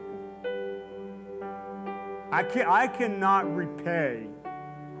so thankful. I cannot repay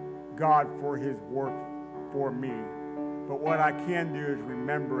God for his work for me, but what I can do is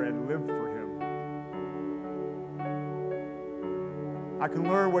remember and live for him. I can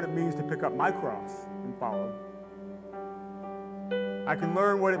learn what it means to pick up my cross and follow. I can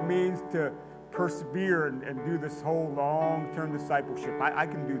learn what it means to persevere and do this whole long-term discipleship. I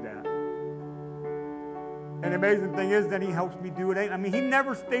can do that. And the amazing thing is that he helps me do it. I mean, he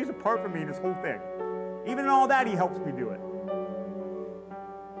never stays apart from me in this whole thing. Even in all that, he helps me do it.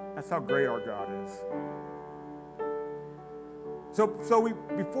 That's how great our God is. So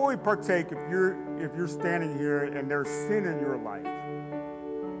before we partake, if you're standing here and there's sin in your life,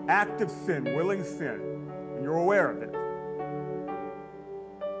 active sin, willing sin, and you're aware of it,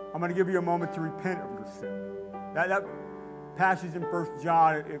 I'm going to give you a moment to repent of your sin. That passage in 1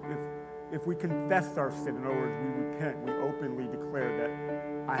 John, if we confess our sin, in other words, we repent, we openly declare that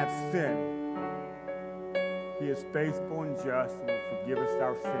I have sinned, he is faithful and just and will forgive us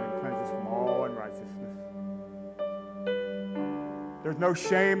our sin and cleanse us from all unrighteousness. There's no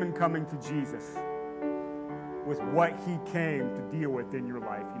shame in coming to Jesus with what he came to deal with in your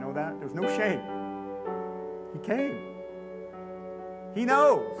life. You know that? There's no shame. He came. He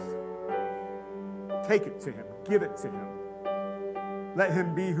knows. Take it to him. Give it to him. Let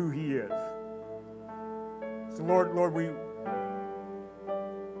him be who he is. So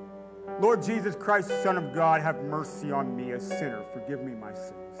Lord Jesus Christ, Son of God, have mercy on me, a sinner. Forgive me my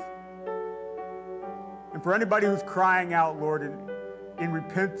sins. And for anybody who's crying out, Lord, in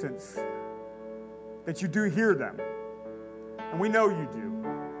repentance, that you do hear them. And we know you do.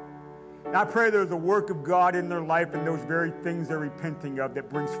 And I pray there's a work of God in their life and those very things they're repenting of that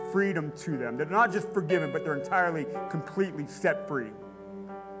brings freedom to them. They're not just forgiven, but they're entirely, completely set free.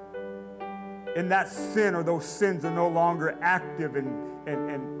 And that sin or those sins are no longer active and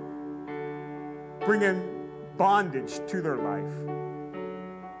bringing bondage to their life.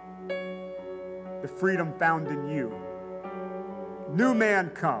 The freedom found in you. New man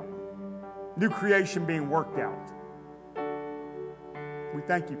come. New creation being worked out. We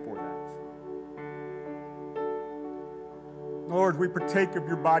thank you for that. Lord, we partake of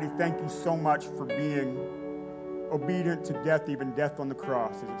your body. Thank you so much for being obedient to death, even death on the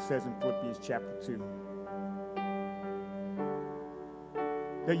cross, as it says in Philippians chapter 2.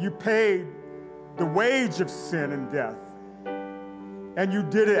 That you paid the wage of sin and death. And you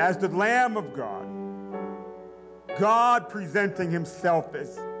did it as the Lamb of God. God presenting himself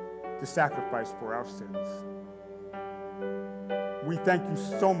as the sacrifice for our sins. We thank you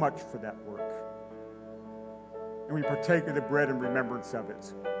so much for that work. And we partake of the bread in remembrance of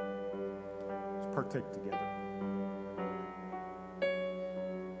it. Let's partake together.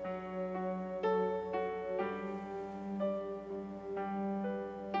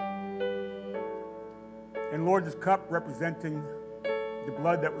 And Lord, this cup representing the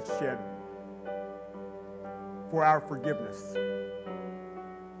blood that was shed for our forgiveness.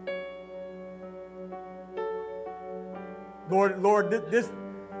 Lord,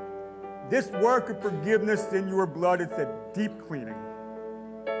 this work of forgiveness in your blood, it's a deep cleaning.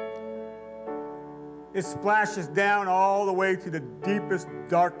 It splashes down all the way to the deepest,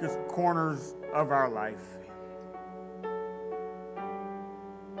 darkest corners of our life.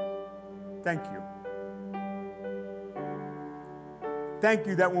 Thank you. Thank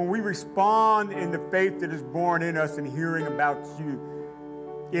you that when we respond in the faith that is born in us and hearing about you,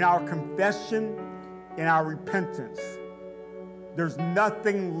 in our confession, in our repentance, there's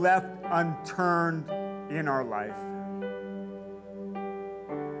nothing left unturned in our life.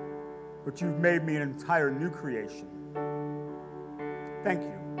 but you've made me an entire new creation. Thank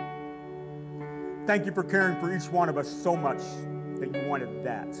you. Thank you for caring for each one of us so much that you wanted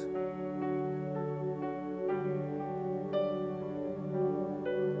that.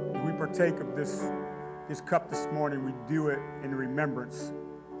 As we partake of this cup this morning, we do it in remembrance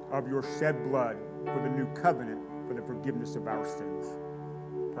of your shed blood for the new covenant, for the forgiveness of our sins.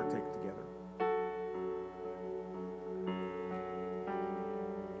 Partake together.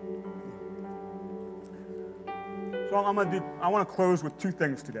 So I want to close with two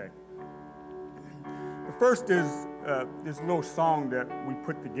things today. The first is this little song that we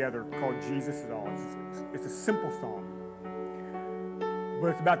put together called Jesus Is All. It's a simple song, but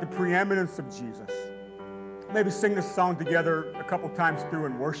it's about the preeminence of Jesus. Maybe sing this song together a couple times through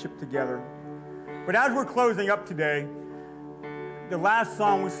and worship together. But as we're closing up today, the last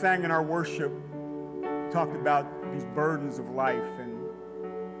song we sang in our worship talked about these burdens of life and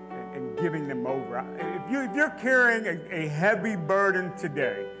giving them over. If you're carrying a heavy burden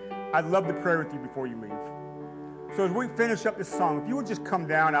today, I'd love to pray with you before you leave. So as we finish up this song, if you would just come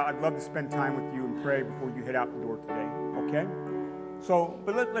down, I'd love to spend time with you and pray before you head out the door today. Okay? So,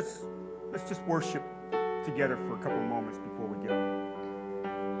 but let's just worship together for a couple of moments before we go.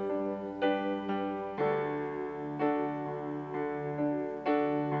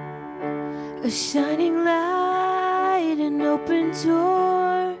 A shining light, an open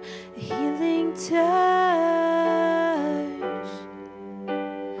door, a healing touch.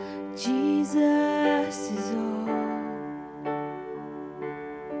 Jesus is all.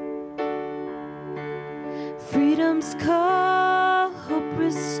 Freedom's call, hope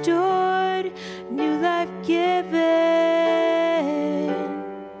restored, new life given.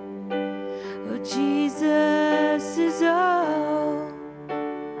 Oh, Jesus is all.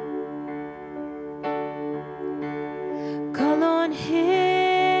 Call on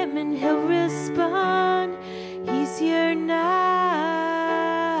him and he'll respond. He's here now.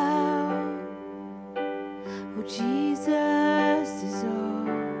 Oh, Jesus is all.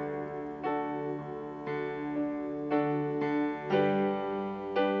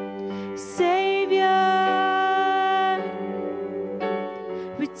 Savior,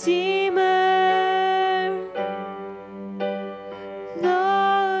 Redeemer,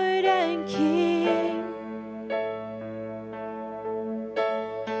 Lord and King.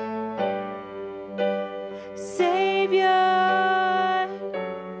 Savior,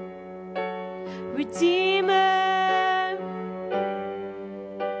 Redeemer,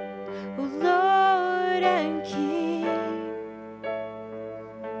 oh Lord and King.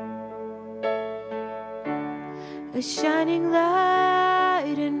 A shining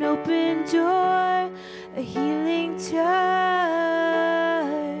light, an open door, a healing touch.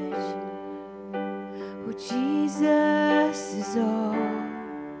 Oh, Jesus is all.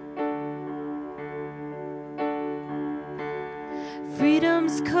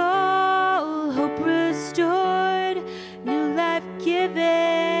 Freedom's call, hope restored, new life given.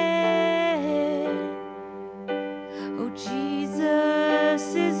 Oh,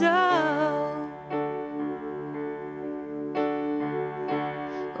 Jesus is all.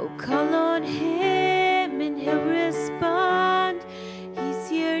 Oh, call on him and he'll respond. He's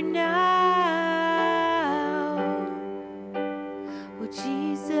here now. Oh,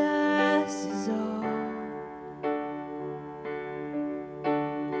 Jesus is all.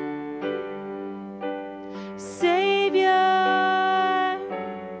 Savior,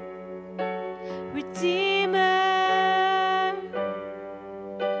 Redeemer,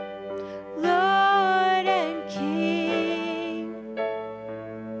 Lord and King.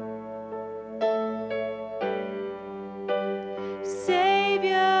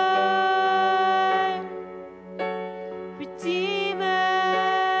 Savior, Redeemer,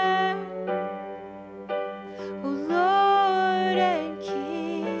 oh Lord and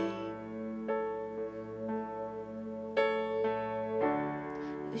King.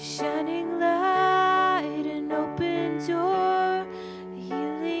 A shining light, an open door, a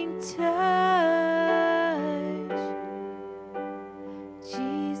healing touch.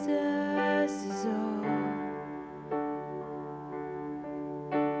 Jesus is all.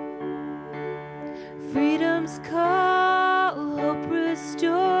 Freedom's call, hope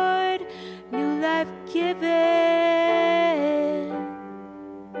restored, new life given.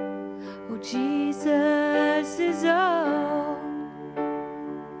 Oh, Jesus is all.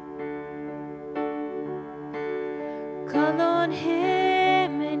 Call on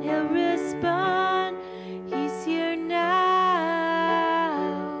him and he'll respond. He's here now.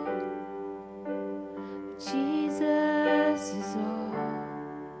 Jesus is all.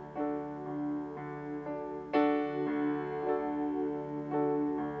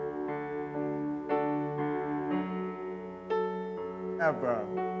 have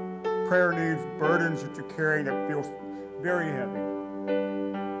prayer needs, burdens that you're carrying that feels very heavy.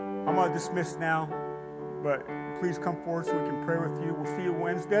 I'm going to dismiss now, but please come forward so we can pray with you. We'll see you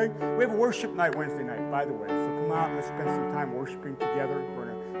Wednesday. We have a worship night Wednesday night, by the way. So come out and let's spend some time worshiping together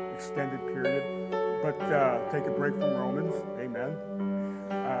for an extended period. But take a break from Romans. Amen.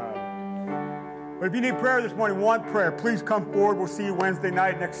 But if you need prayer this morning, want prayer, please come forward. We'll see you Wednesday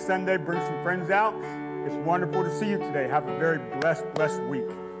night. Next Sunday, bring some friends out. It's wonderful to see you today. Have a very blessed week.